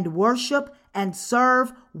and worship and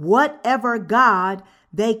serve whatever God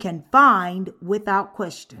they can find without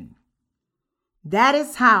question. That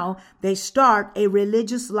is how they start a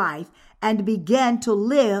religious life and begin to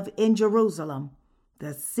live in Jerusalem,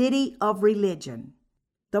 the city of religion.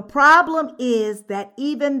 The problem is that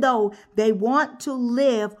even though they want to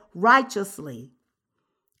live righteously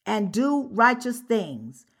and do righteous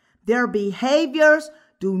things, their behaviors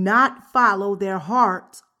do not follow their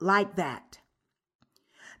hearts like that.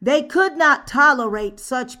 They could not tolerate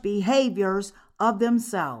such behaviors of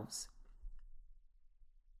themselves.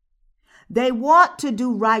 They want to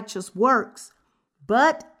do righteous works,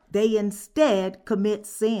 but they instead commit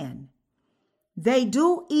sin. They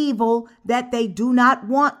do evil that they do not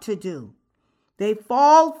want to do. They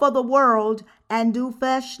fall for the world and do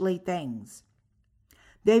fleshly things.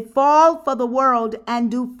 They fall for the world and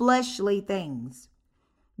do fleshly things.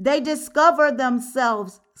 They discover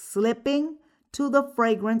themselves slipping to the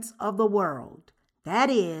fragrance of the world, that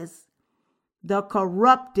is, the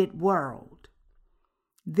corrupted world.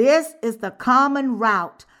 This is the common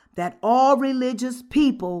route that all religious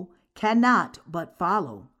people cannot but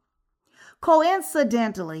follow.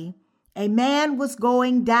 Coincidentally, a man was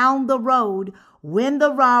going down the road when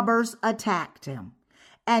the robbers attacked him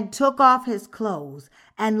and took off his clothes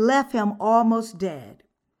and left him almost dead.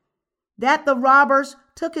 That the robbers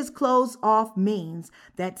took his clothes off means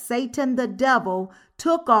that Satan, the devil,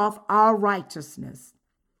 took off our righteousness.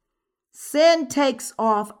 Sin takes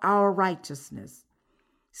off our righteousness.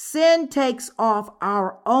 Sin takes off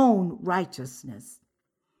our own righteousness.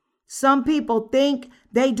 Some people think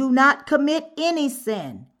they do not commit any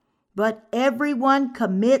sin, but everyone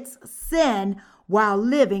commits sin while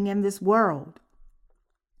living in this world.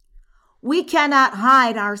 We cannot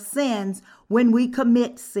hide our sins when we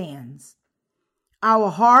commit sins. Our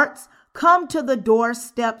hearts come to the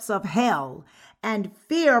doorsteps of hell, and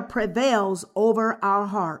fear prevails over our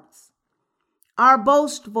hearts. Our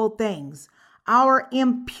boastful things, our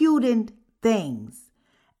impudent things,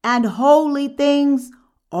 and holy things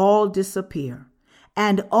all disappear,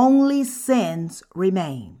 and only sins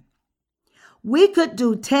remain. We could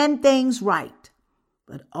do 10 things right,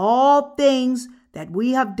 but all things that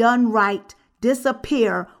we have done right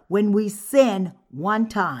disappear when we sin one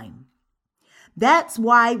time. That's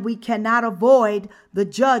why we cannot avoid the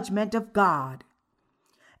judgment of God.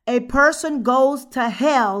 A person goes to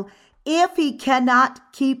hell if he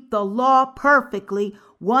cannot keep the law perfectly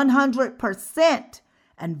 100%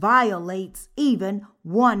 and violates even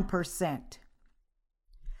 1%.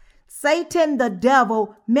 Satan, the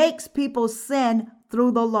devil, makes people sin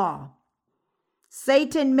through the law.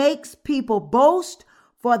 Satan makes people boast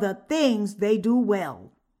for the things they do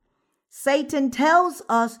well. Satan tells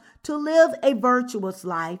us to live a virtuous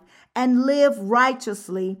life and live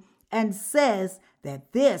righteously and says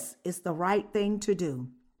that this is the right thing to do.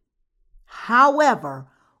 However,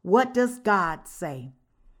 what does God say?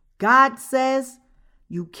 God says,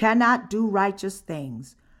 you cannot do righteous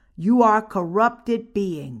things. You are corrupted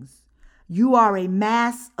beings. You are a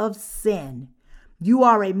mass of sin. You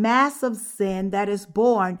are a mass of sin that is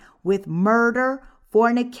born with murder,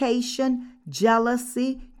 fornication,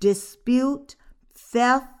 jealousy, dispute,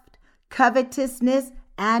 theft, covetousness,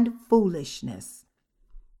 and foolishness.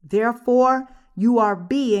 Therefore, you are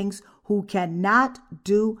beings who cannot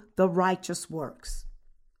do the righteous works.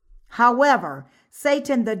 However,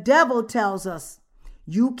 Satan the devil tells us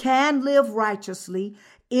you can live righteously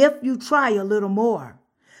if you try a little more.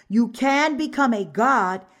 You can become a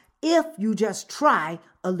god if you just try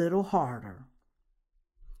a little harder.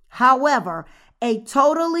 However, a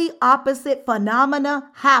totally opposite phenomena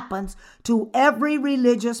happens to every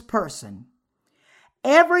religious person.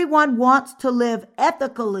 Everyone wants to live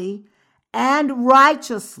ethically and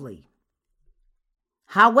righteously.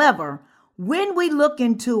 However, when we look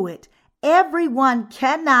into it, everyone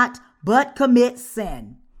cannot but commit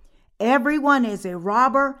sin. Everyone is a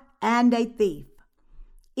robber and a thief.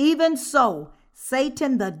 Even so,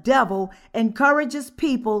 Satan the devil encourages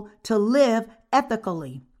people to live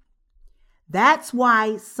ethically. That's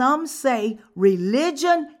why some say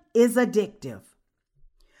religion is addictive.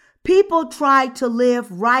 People try to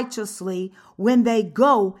live righteously when they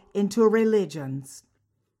go into religions.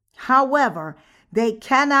 However, they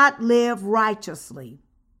cannot live righteously.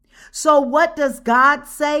 So what does God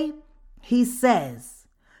say? He says,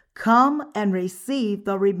 "Come and receive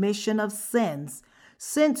the remission of sins,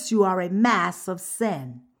 since you are a mass of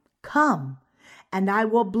sin. Come, and I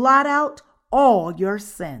will blot out all your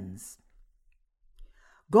sins."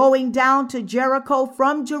 Going down to Jericho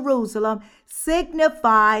from Jerusalem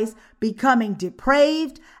signifies becoming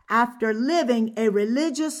depraved after living a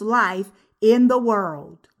religious life in the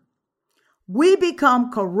world. We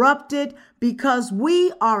become corrupted because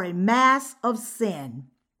we are a mass of sin.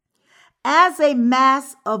 As a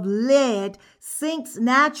mass of lead sinks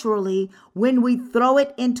naturally when we throw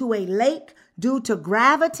it into a lake due to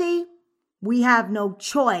gravity, we have no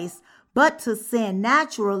choice but to sin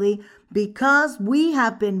naturally because we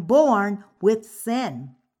have been born with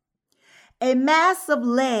sin. A mass of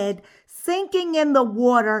lead sinking in the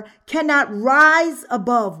water cannot rise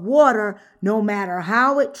above water no matter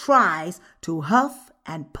how it tries to huff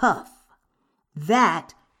and puff.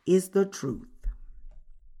 That is the truth.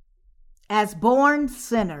 As born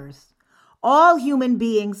sinners, all human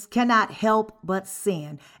beings cannot help but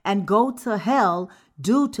sin and go to hell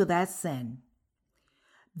due to that sin.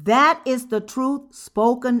 That is the truth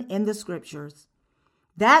spoken in the scriptures.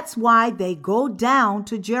 That's why they go down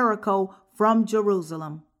to Jericho from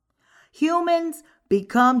Jerusalem. Humans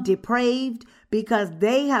become depraved because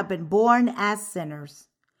they have been born as sinners.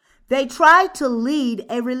 They try to lead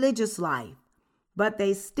a religious life, but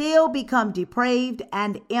they still become depraved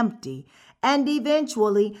and empty, and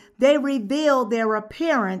eventually they reveal their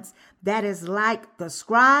appearance that is like the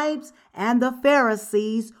scribes and the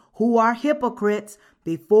Pharisees, who are hypocrites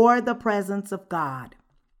before the presence of God.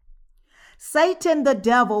 Satan, the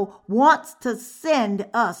devil, wants to send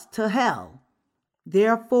us to hell.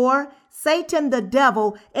 Therefore, Satan, the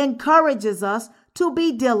devil, encourages us to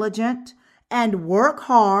be diligent and work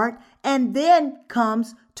hard, and then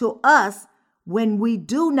comes to us when we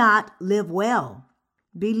do not live well,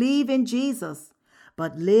 believe in Jesus,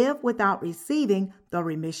 but live without receiving the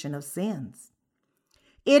remission of sins.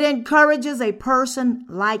 It encourages a person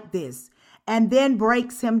like this and then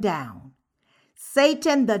breaks him down.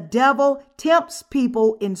 Satan, the devil, tempts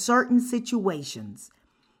people in certain situations.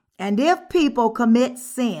 And if people commit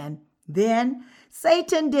sin, then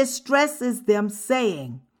Satan distresses them,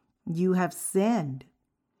 saying, "You have sinned."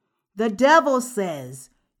 The devil says,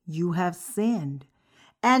 "You have sinned,"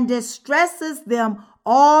 and distresses them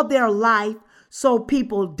all their life, so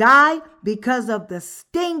people die because of the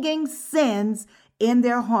stinging sins in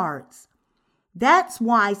their hearts. That's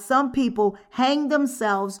why some people hang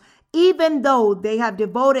themselves even though they have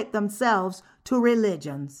devoted themselves to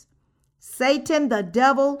religions. Satan, the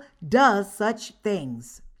devil, does such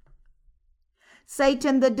things.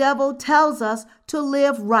 Satan, the devil, tells us to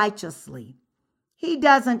live righteously. He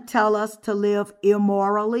doesn't tell us to live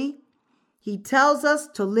immorally. He tells us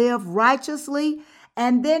to live righteously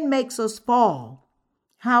and then makes us fall.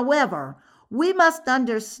 However, we must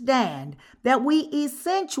understand that we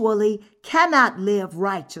essentially cannot live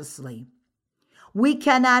righteously. We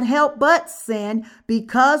cannot help but sin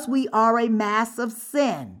because we are a mass of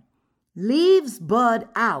sin. Leaves bud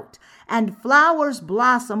out and flowers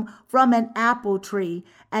blossom from an apple tree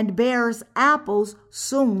and bears apples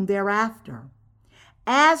soon thereafter.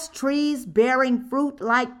 As trees bearing fruit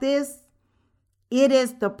like this, it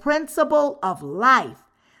is the principle of life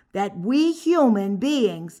that we human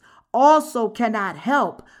beings also cannot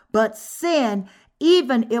help but sin,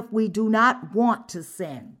 even if we do not want to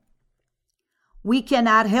sin. We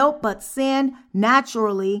cannot help but sin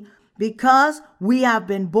naturally because we have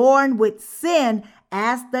been born with sin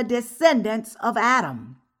as the descendants of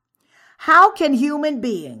Adam. How can human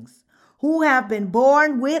beings who have been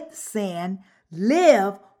born with sin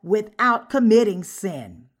live without committing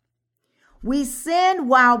sin? We sin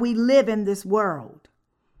while we live in this world.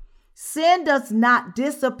 Sin does not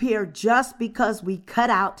disappear just because we cut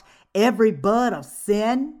out every bud of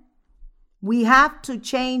sin. We have to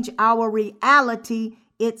change our reality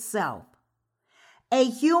itself. A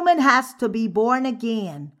human has to be born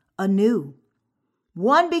again, anew.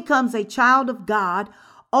 One becomes a child of God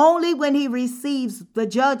only when he receives the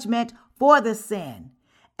judgment for the sin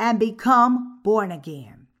and become born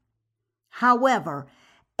again. However,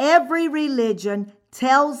 every religion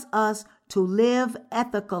tells us to live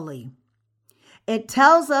ethically. It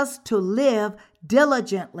tells us to live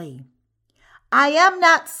diligently. I am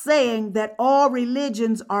not saying that all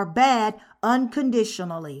religions are bad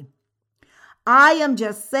unconditionally. I am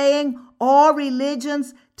just saying all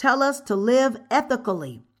religions tell us to live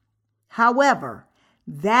ethically. However,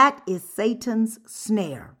 that is Satan's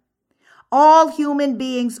snare. All human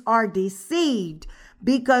beings are deceived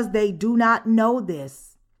because they do not know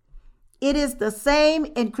this. It is the same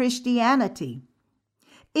in Christianity.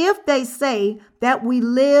 If they say that we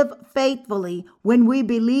live faithfully when we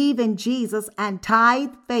believe in Jesus and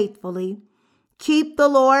tithe faithfully, keep the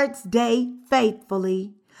Lord's day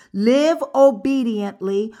faithfully, live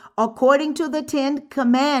obediently according to the 10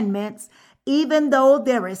 commandments, even though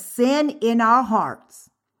there is sin in our hearts.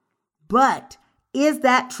 But is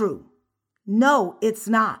that true? No, it's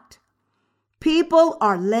not. People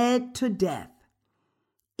are led to death.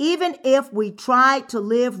 Even if we try to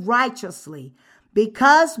live righteously,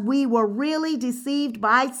 because we were really deceived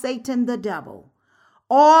by Satan the devil,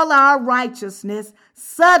 all our righteousness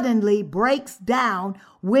suddenly breaks down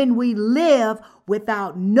when we live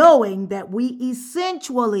without knowing that we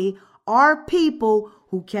essentially are people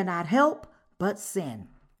who cannot help but sin.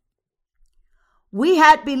 We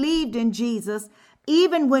had believed in Jesus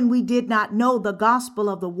even when we did not know the gospel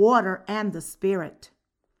of the water and the Spirit.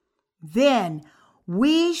 Then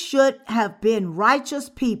we should have been righteous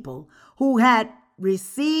people who had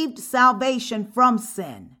received salvation from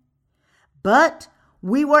sin. But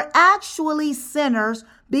we were actually sinners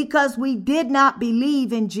because we did not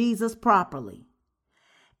believe in Jesus properly.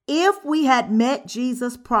 If we had met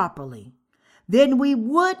Jesus properly, then we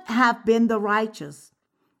would have been the righteous.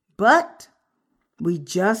 But we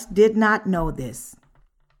just did not know this.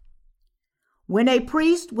 When a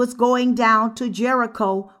priest was going down to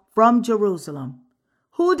Jericho from Jerusalem,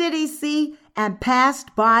 who did he see and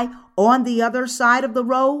passed by on the other side of the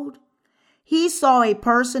road? He saw a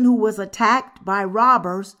person who was attacked by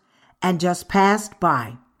robbers and just passed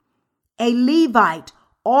by. A Levite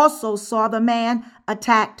also saw the man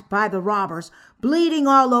attacked by the robbers, bleeding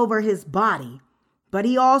all over his body, but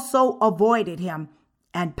he also avoided him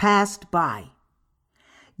and passed by.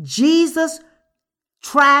 Jesus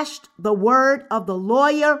trashed the word of the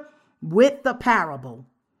lawyer with the parable.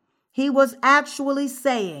 He was actually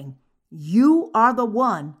saying, you are the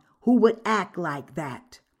one who would act like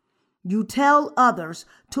that. You tell others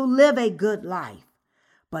to live a good life,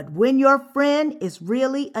 but when your friend is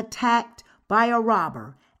really attacked by a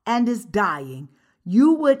robber and is dying,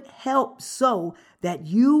 you would help so that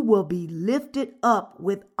you will be lifted up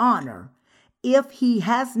with honor if he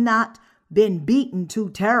has not been beaten too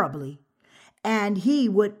terribly, and he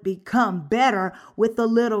would become better with a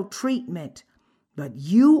little treatment. But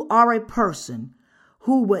you are a person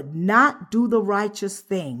who would not do the righteous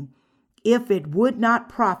thing if it would not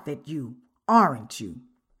profit you, aren't you?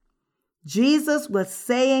 Jesus was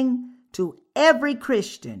saying to every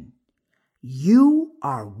Christian, you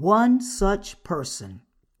are one such person.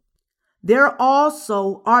 There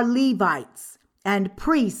also are Levites and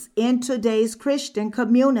priests in today's Christian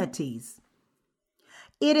communities.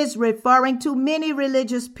 It is referring to many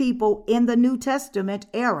religious people in the New Testament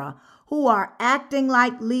era who are acting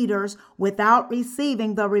like leaders without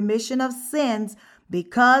receiving the remission of sins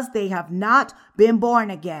because they have not been born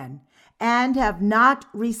again and have not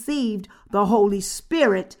received the Holy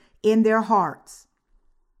Spirit in their hearts.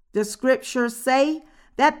 The scriptures say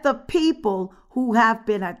that the people who have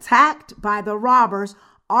been attacked by the robbers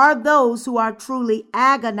are those who are truly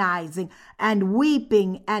agonizing and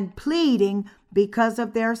weeping and pleading because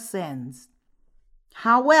of their sins.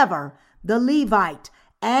 However, the Levite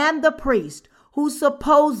and the priest who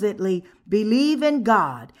supposedly believe in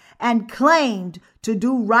God and claimed to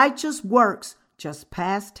do righteous works just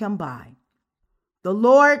passed him by. The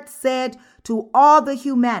Lord said to all the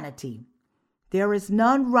humanity, there is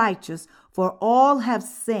none righteous, for all have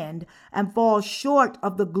sinned and fall short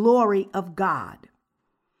of the glory of God.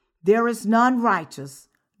 There is none righteous,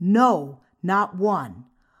 no, not one.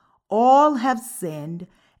 All have sinned,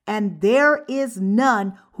 and there is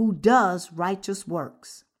none who does righteous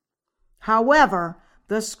works. However,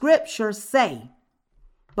 the scriptures say,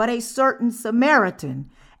 but a certain Samaritan,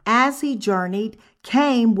 as he journeyed,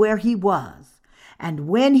 came where he was, and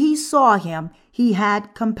when he saw him, he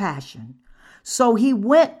had compassion. So he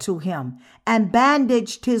went to him and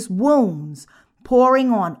bandaged his wounds,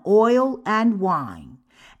 pouring on oil and wine.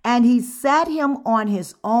 And he sat him on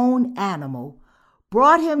his own animal,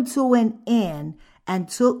 brought him to an inn, and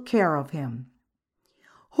took care of him.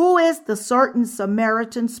 Who is the certain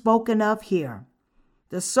Samaritan spoken of here?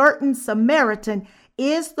 The certain Samaritan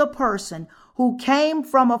is the person who came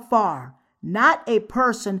from afar, not a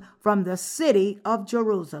person from the city of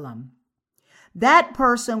Jerusalem. That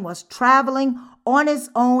person was traveling on his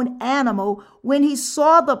own animal when he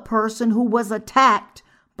saw the person who was attacked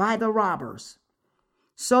by the robbers.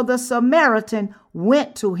 So the Samaritan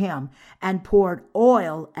went to him and poured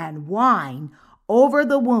oil and wine over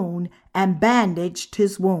the wound and bandaged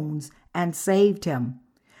his wounds and saved him.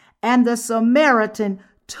 And the Samaritan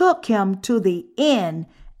took him to the inn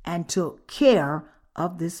and took care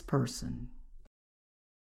of this person.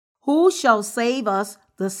 Who shall save us,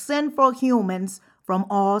 the sinful humans, from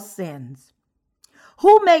all sins?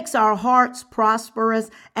 Who makes our hearts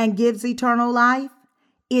prosperous and gives eternal life?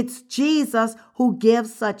 It's Jesus who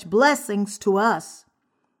gives such blessings to us.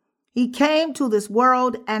 He came to this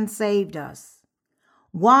world and saved us.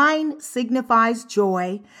 Wine signifies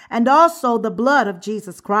joy and also the blood of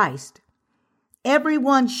Jesus Christ.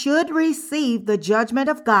 Everyone should receive the judgment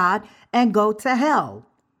of God and go to hell.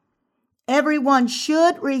 Everyone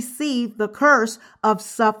should receive the curse of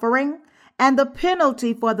suffering and the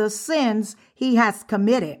penalty for the sins he has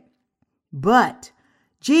committed. But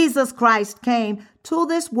Jesus Christ came to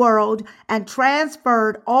this world and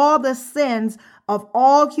transferred all the sins of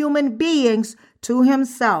all human beings to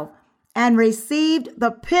himself and received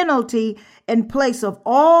the penalty in place of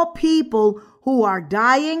all people who are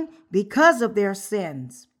dying because of their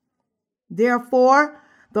sins. Therefore,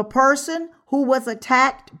 the person who was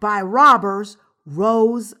attacked by robbers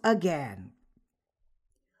rose again.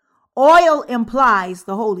 Oil implies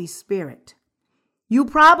the Holy Spirit. You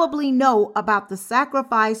probably know about the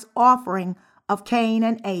sacrifice offering of Cain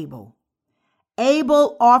and Abel.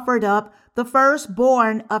 Abel offered up the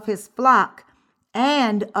firstborn of his flock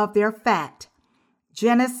and of their fat.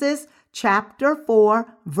 Genesis chapter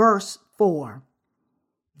 4, verse 4.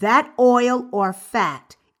 That oil or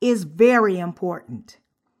fat is very important.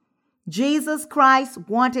 Jesus Christ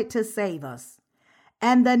wanted to save us,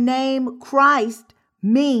 and the name Christ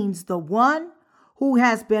means the one who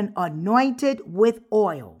has been anointed with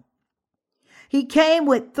oil. He came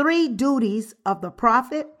with 3 duties of the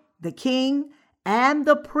prophet, the king, and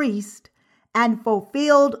the priest, and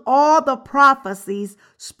fulfilled all the prophecies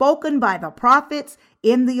spoken by the prophets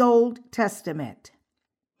in the Old Testament.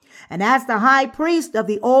 And as the high priest of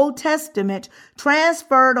the Old Testament,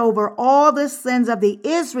 transferred over all the sins of the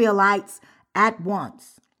Israelites at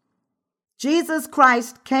once. Jesus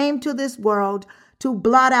Christ came to this world to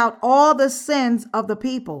blot out all the sins of the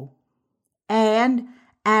people. And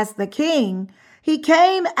as the king, he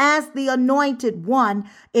came as the anointed one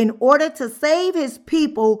in order to save his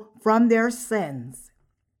people from their sins.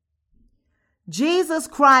 Jesus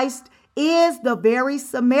Christ is the very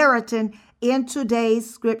Samaritan in today's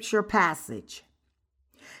scripture passage.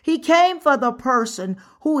 He came for the person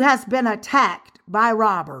who has been attacked by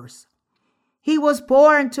robbers. He was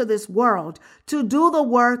born to this world to do the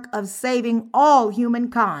work of saving all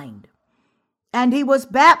humankind. And he was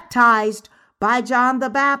baptized by John the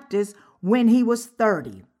Baptist when he was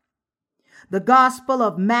 30. The Gospel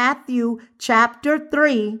of Matthew chapter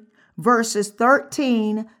 3, verses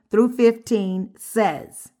 13 through 15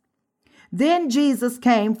 says, Then Jesus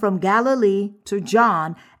came from Galilee to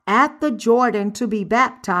John at the Jordan to be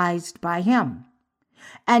baptized by him.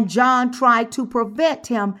 And John tried to prevent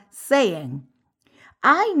him, saying,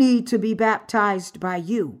 I need to be baptized by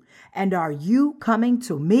you, and are you coming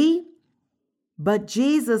to me? But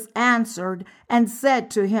Jesus answered and said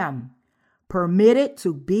to him, Permit it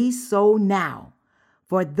to be so now,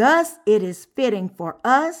 for thus it is fitting for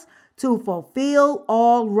us to fulfill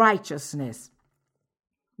all righteousness.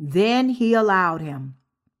 Then he allowed him.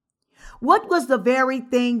 What was the very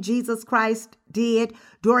thing Jesus Christ did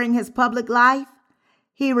during his public life?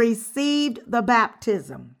 He received the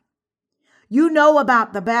baptism. You know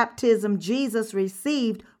about the baptism Jesus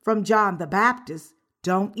received from John the Baptist,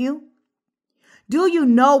 don't you? Do you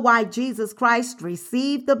know why Jesus Christ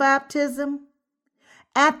received the baptism?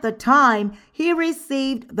 At the time he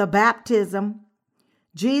received the baptism,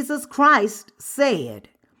 Jesus Christ said,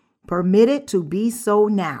 Permit it to be so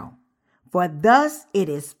now, for thus it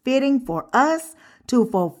is fitting for us to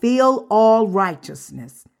fulfill all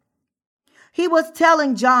righteousness. He was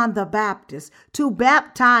telling John the Baptist to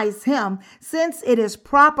baptize him, since it is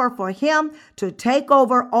proper for him to take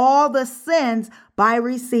over all the sins by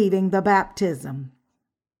receiving the baptism.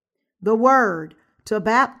 The word to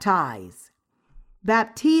baptize,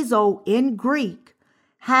 baptizo in Greek,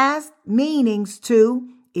 has meanings to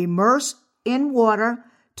immerse in water,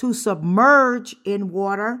 to submerge in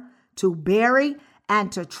water, to bury,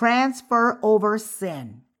 and to transfer over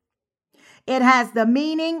sin. It has the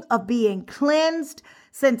meaning of being cleansed,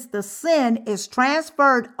 since the sin is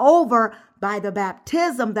transferred over by the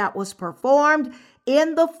baptism that was performed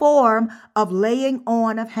in the form of laying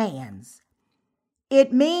on of hands.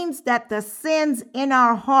 It means that the sins in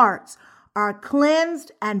our hearts are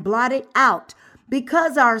cleansed and blotted out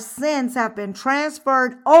because our sins have been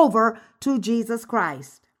transferred over to Jesus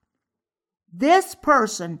Christ. This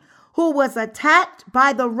person who was attacked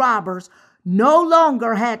by the robbers no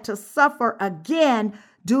longer had to suffer again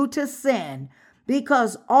due to sin,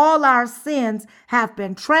 because all our sins have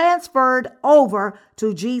been transferred over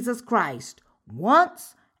to Jesus Christ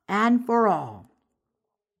once and for all.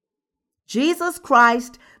 Jesus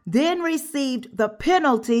Christ then received the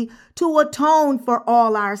penalty to atone for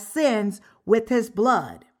all our sins with his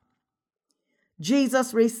blood.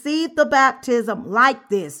 Jesus received the baptism like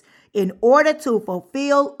this in order to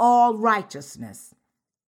fulfill all righteousness.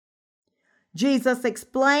 Jesus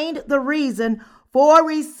explained the reason for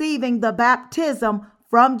receiving the baptism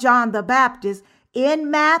from John the Baptist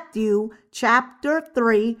in Matthew chapter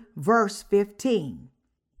 3, verse 15.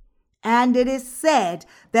 And it is said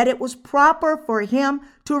that it was proper for him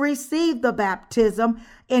to receive the baptism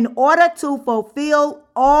in order to fulfill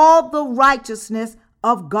all the righteousness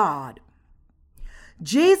of God.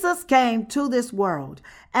 Jesus came to this world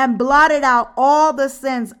and blotted out all the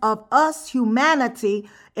sins of us humanity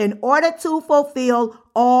in order to fulfill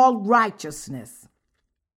all righteousness.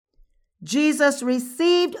 Jesus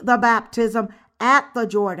received the baptism at the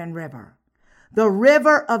Jordan River, the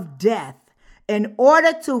river of death, in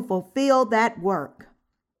order to fulfill that work.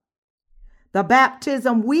 The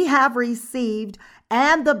baptism we have received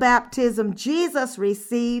and the baptism Jesus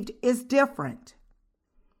received is different.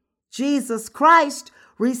 Jesus Christ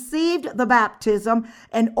received the baptism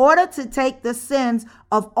in order to take the sins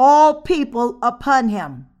of all people upon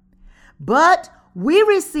him. But we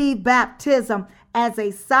receive baptism as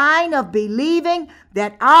a sign of believing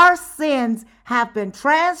that our sins have been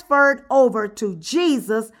transferred over to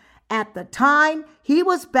Jesus at the time he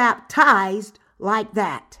was baptized like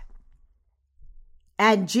that.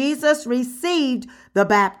 And Jesus received the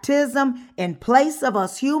baptism in place of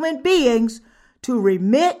us human beings to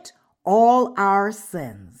remit all our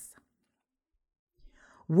sins.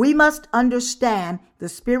 We must understand the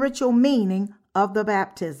spiritual meaning of the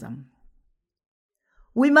baptism.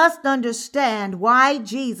 We must understand why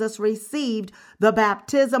Jesus received the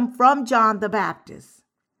baptism from John the Baptist.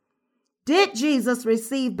 Did Jesus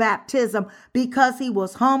receive baptism because he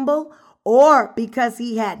was humble or because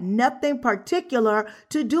he had nothing particular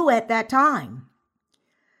to do at that time?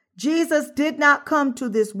 Jesus did not come to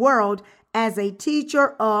this world as a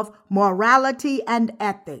teacher of morality and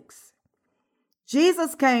ethics.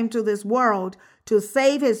 Jesus came to this world to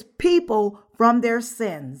save his people from their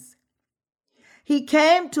sins. He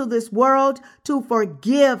came to this world to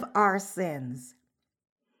forgive our sins.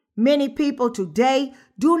 Many people today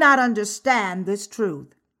do not understand this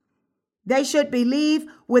truth. They should believe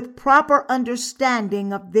with proper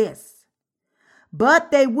understanding of this.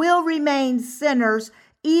 But they will remain sinners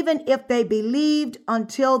even if they believed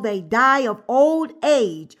until they die of old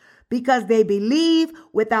age because they believe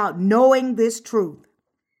without knowing this truth.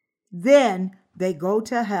 Then they go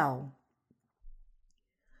to hell.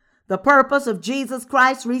 The purpose of Jesus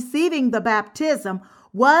Christ receiving the baptism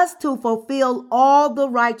was to fulfill all the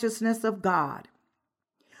righteousness of God.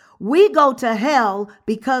 We go to hell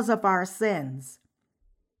because of our sins.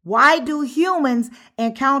 Why do humans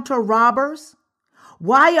encounter robbers?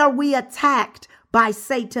 Why are we attacked by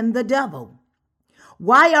Satan the devil?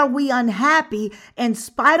 Why are we unhappy in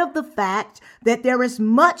spite of the fact that there is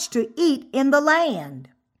much to eat in the land?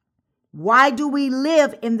 Why do we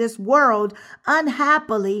live in this world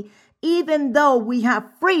unhappily even though we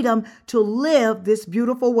have freedom to live this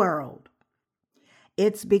beautiful world?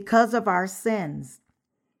 It's because of our sins.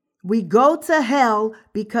 We go to hell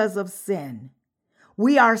because of sin.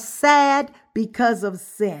 We are sad because of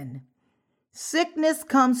sin. Sickness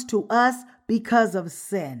comes to us because of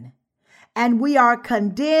sin. And we are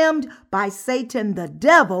condemned by Satan the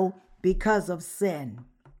devil because of sin.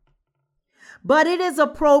 But it is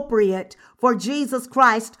appropriate for Jesus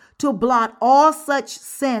Christ to blot all such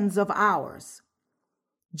sins of ours.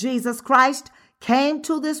 Jesus Christ came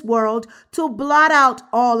to this world to blot out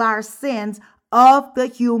all our sins of the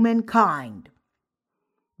humankind.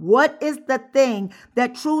 What is the thing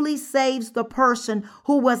that truly saves the person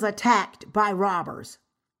who was attacked by robbers?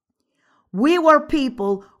 We were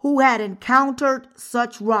people who had encountered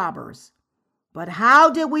such robbers. But how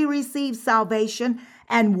did we receive salvation,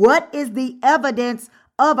 and what is the evidence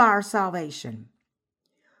of our salvation?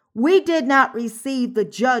 We did not receive the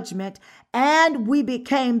judgment, and we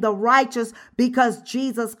became the righteous because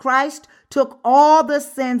Jesus Christ took all the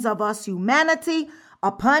sins of us humanity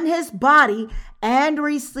upon his body and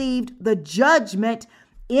received the judgment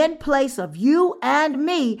in place of you and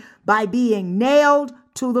me by being nailed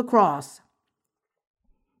to the cross.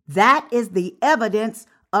 That is the evidence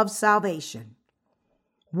of salvation.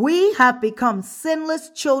 We have become sinless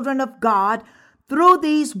children of God through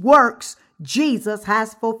these works Jesus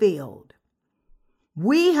has fulfilled.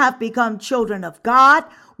 We have become children of God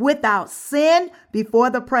without sin before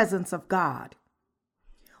the presence of God.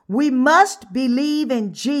 We must believe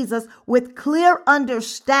in Jesus with clear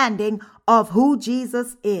understanding of who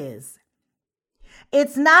Jesus is.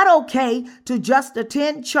 It's not okay to just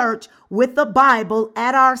attend church with the Bible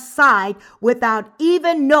at our side without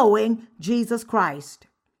even knowing Jesus Christ.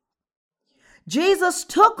 Jesus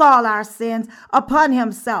took all our sins upon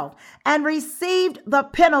himself and received the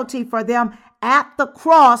penalty for them at the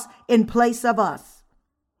cross in place of us.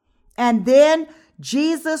 And then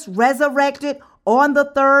Jesus resurrected on the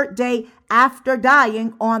third day after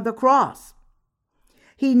dying on the cross.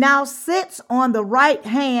 He now sits on the right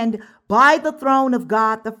hand by the throne of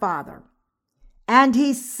God the Father. And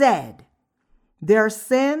he said, "Their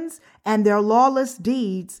sins and their lawless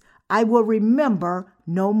deeds I will remember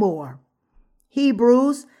no more."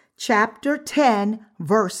 Hebrews chapter 10,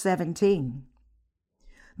 verse 17.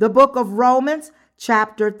 The book of Romans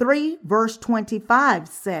chapter 3, verse 25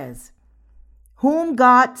 says, "Whom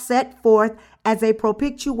God set forth as a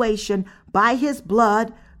propitiation by his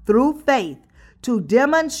blood through faith to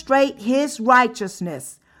demonstrate his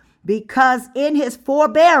righteousness, because in his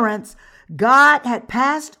forbearance God had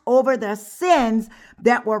passed over the sins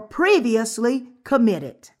that were previously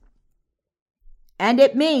committed." And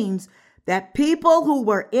it means that people who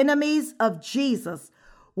were enemies of Jesus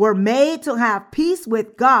were made to have peace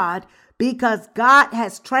with God because God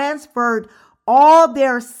has transferred all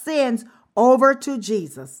their sins over to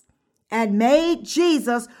Jesus and made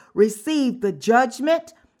Jesus receive the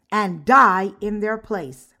judgment and die in their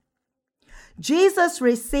place. Jesus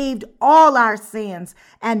received all our sins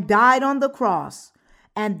and died on the cross,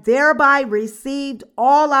 and thereby received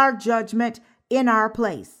all our judgment in our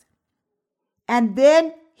place. And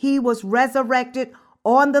then he was resurrected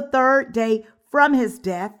on the third day from his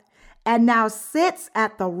death, and now sits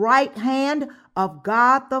at the right hand of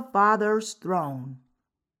God the Father's throne.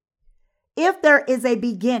 If there is a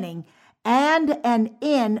beginning and an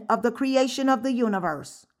end of the creation of the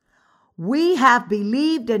universe, we have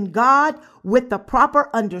believed in God with the proper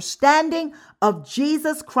understanding of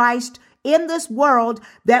Jesus Christ in this world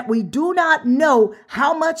that we do not know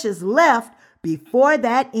how much is left before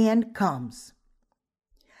that end comes.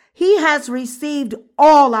 He has received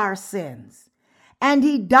all our sins, and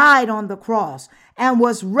he died on the cross and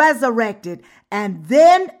was resurrected and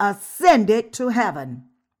then ascended to heaven.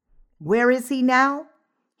 Where is he now?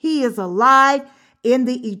 He is alive in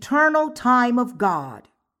the eternal time of God.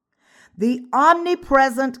 The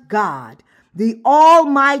omnipresent God, the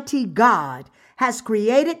Almighty God, has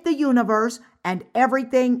created the universe and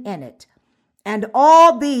everything in it. And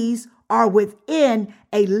all these are within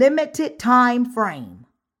a limited time frame.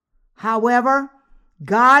 However,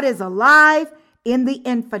 God is alive in the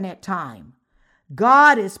infinite time.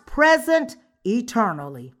 God is present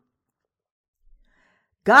eternally.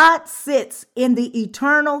 God sits in the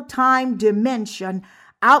eternal time dimension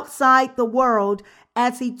outside the world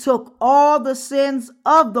as he took all the sins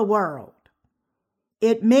of the world.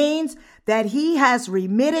 It means that he has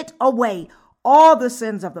remitted away all the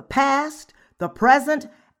sins of the past, the present,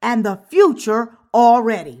 and the future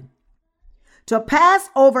already. To pass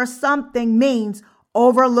over something means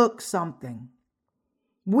overlook something.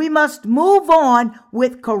 We must move on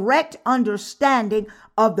with correct understanding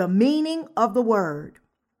of the meaning of the word.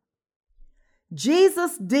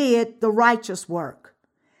 Jesus did the righteous work.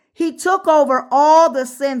 He took over all the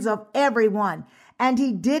sins of everyone, and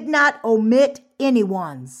he did not omit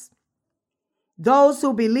anyone's. Those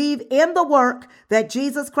who believe in the work that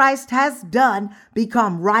Jesus Christ has done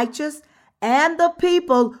become righteous, and the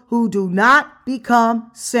people who do not become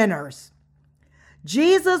sinners.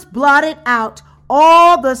 Jesus blotted out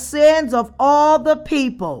all the sins of all the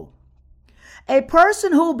people. A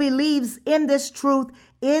person who believes in this truth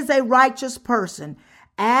is a righteous person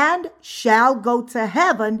and shall go to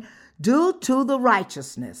heaven due to the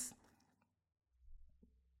righteousness.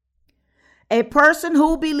 A person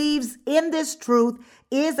who believes in this truth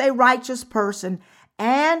is a righteous person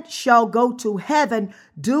and shall go to heaven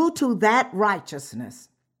due to that righteousness.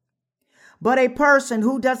 But a person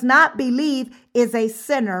who does not believe is a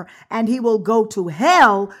sinner, and he will go to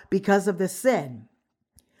hell because of the sin.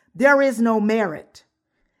 There is no merit.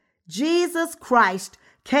 Jesus Christ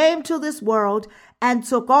came to this world and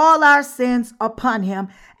took all our sins upon him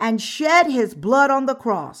and shed his blood on the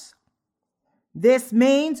cross. This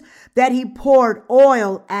means that he poured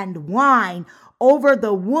oil and wine over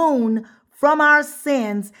the wound from our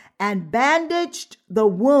sins and bandaged the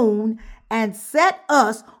wound and set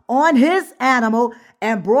us on his animal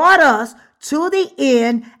and brought us to the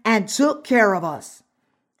end and took care of us.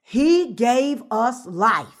 He gave us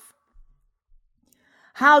life.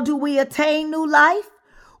 How do we attain new life?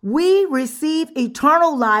 We receive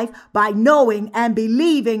eternal life by knowing and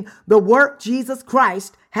believing the work Jesus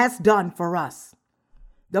Christ has done for us.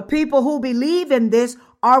 The people who believe in this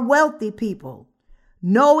are wealthy people.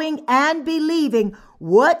 knowing and believing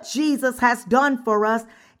what Jesus has done for us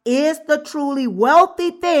is the truly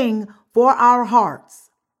wealthy thing for our hearts.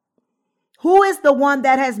 Who is the one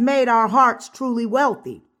that has made our hearts truly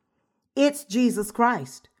wealthy? It's Jesus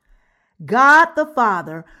Christ. God the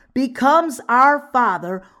Father becomes our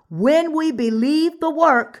Father when we believe the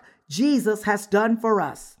work Jesus has done for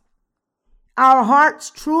us. Our hearts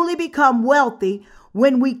truly become wealthy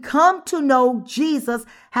when we come to know Jesus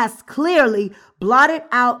has clearly blotted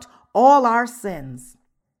out all our sins.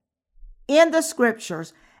 In the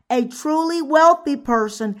scriptures, a truly wealthy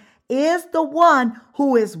person is the one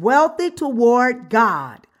who is wealthy toward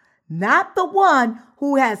God, not the one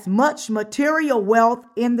who has much material wealth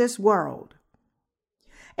in this world.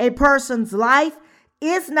 A person's life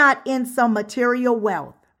is not in some material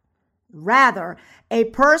wealth. Rather, a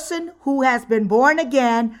person who has been born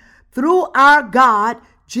again through our God,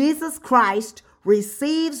 Jesus Christ,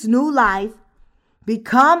 receives new life,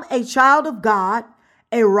 become a child of God,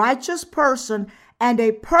 a righteous person, and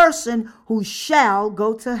a person who shall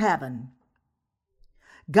go to heaven.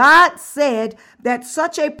 God said that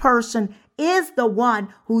such a person is the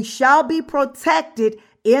one who shall be protected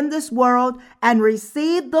in this world and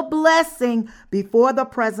receive the blessing before the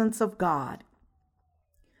presence of God.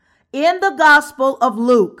 In the Gospel of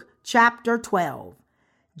Luke, chapter 12,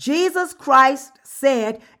 Jesus Christ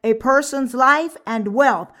said a person's life and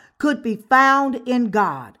wealth could be found in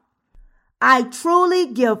God. I truly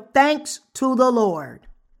give thanks to the Lord.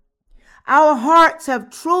 Our hearts have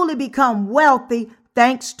truly become wealthy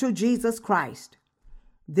thanks to Jesus Christ.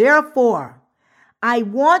 Therefore, I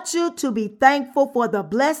want you to be thankful for the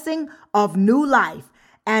blessing of new life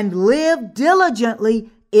and live diligently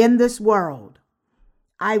in this world.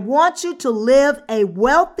 I want you to live a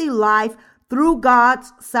wealthy life through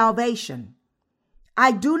God's salvation.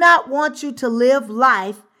 I do not want you to live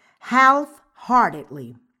life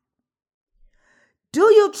half-heartedly. Do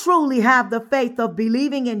you truly have the faith of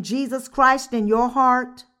believing in Jesus Christ in your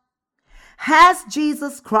heart? Has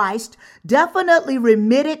Jesus Christ definitely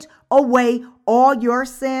remitted away all your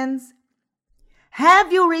sins?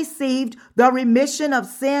 Have you received the remission of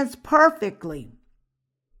sins perfectly?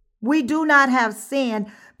 We do not have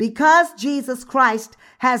sin because Jesus Christ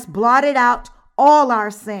has blotted out all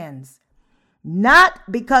our sins, not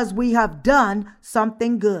because we have done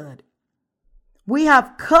something good. We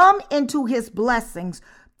have come into his blessings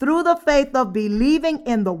through the faith of believing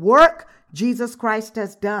in the work Jesus Christ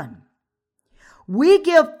has done. We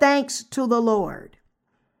give thanks to the Lord.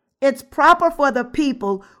 It's proper for the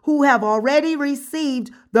people who have already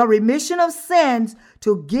received the remission of sins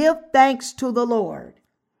to give thanks to the Lord.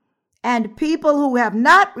 And people who have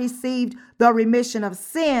not received the remission of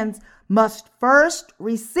sins must first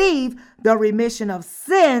receive the remission of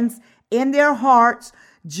sins in their hearts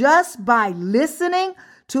just by listening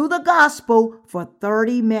to the gospel for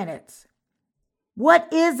 30 minutes.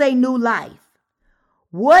 What is a new life?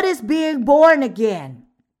 What is being born again?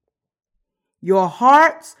 Your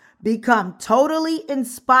hearts become totally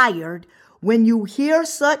inspired when you hear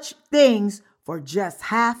such things for just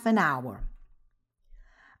half an hour.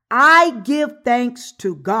 I give thanks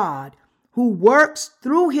to God who works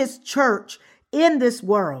through his church in this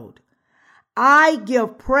world. I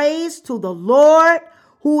give praise to the Lord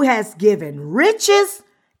who has given riches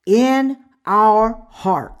in our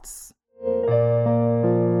hearts.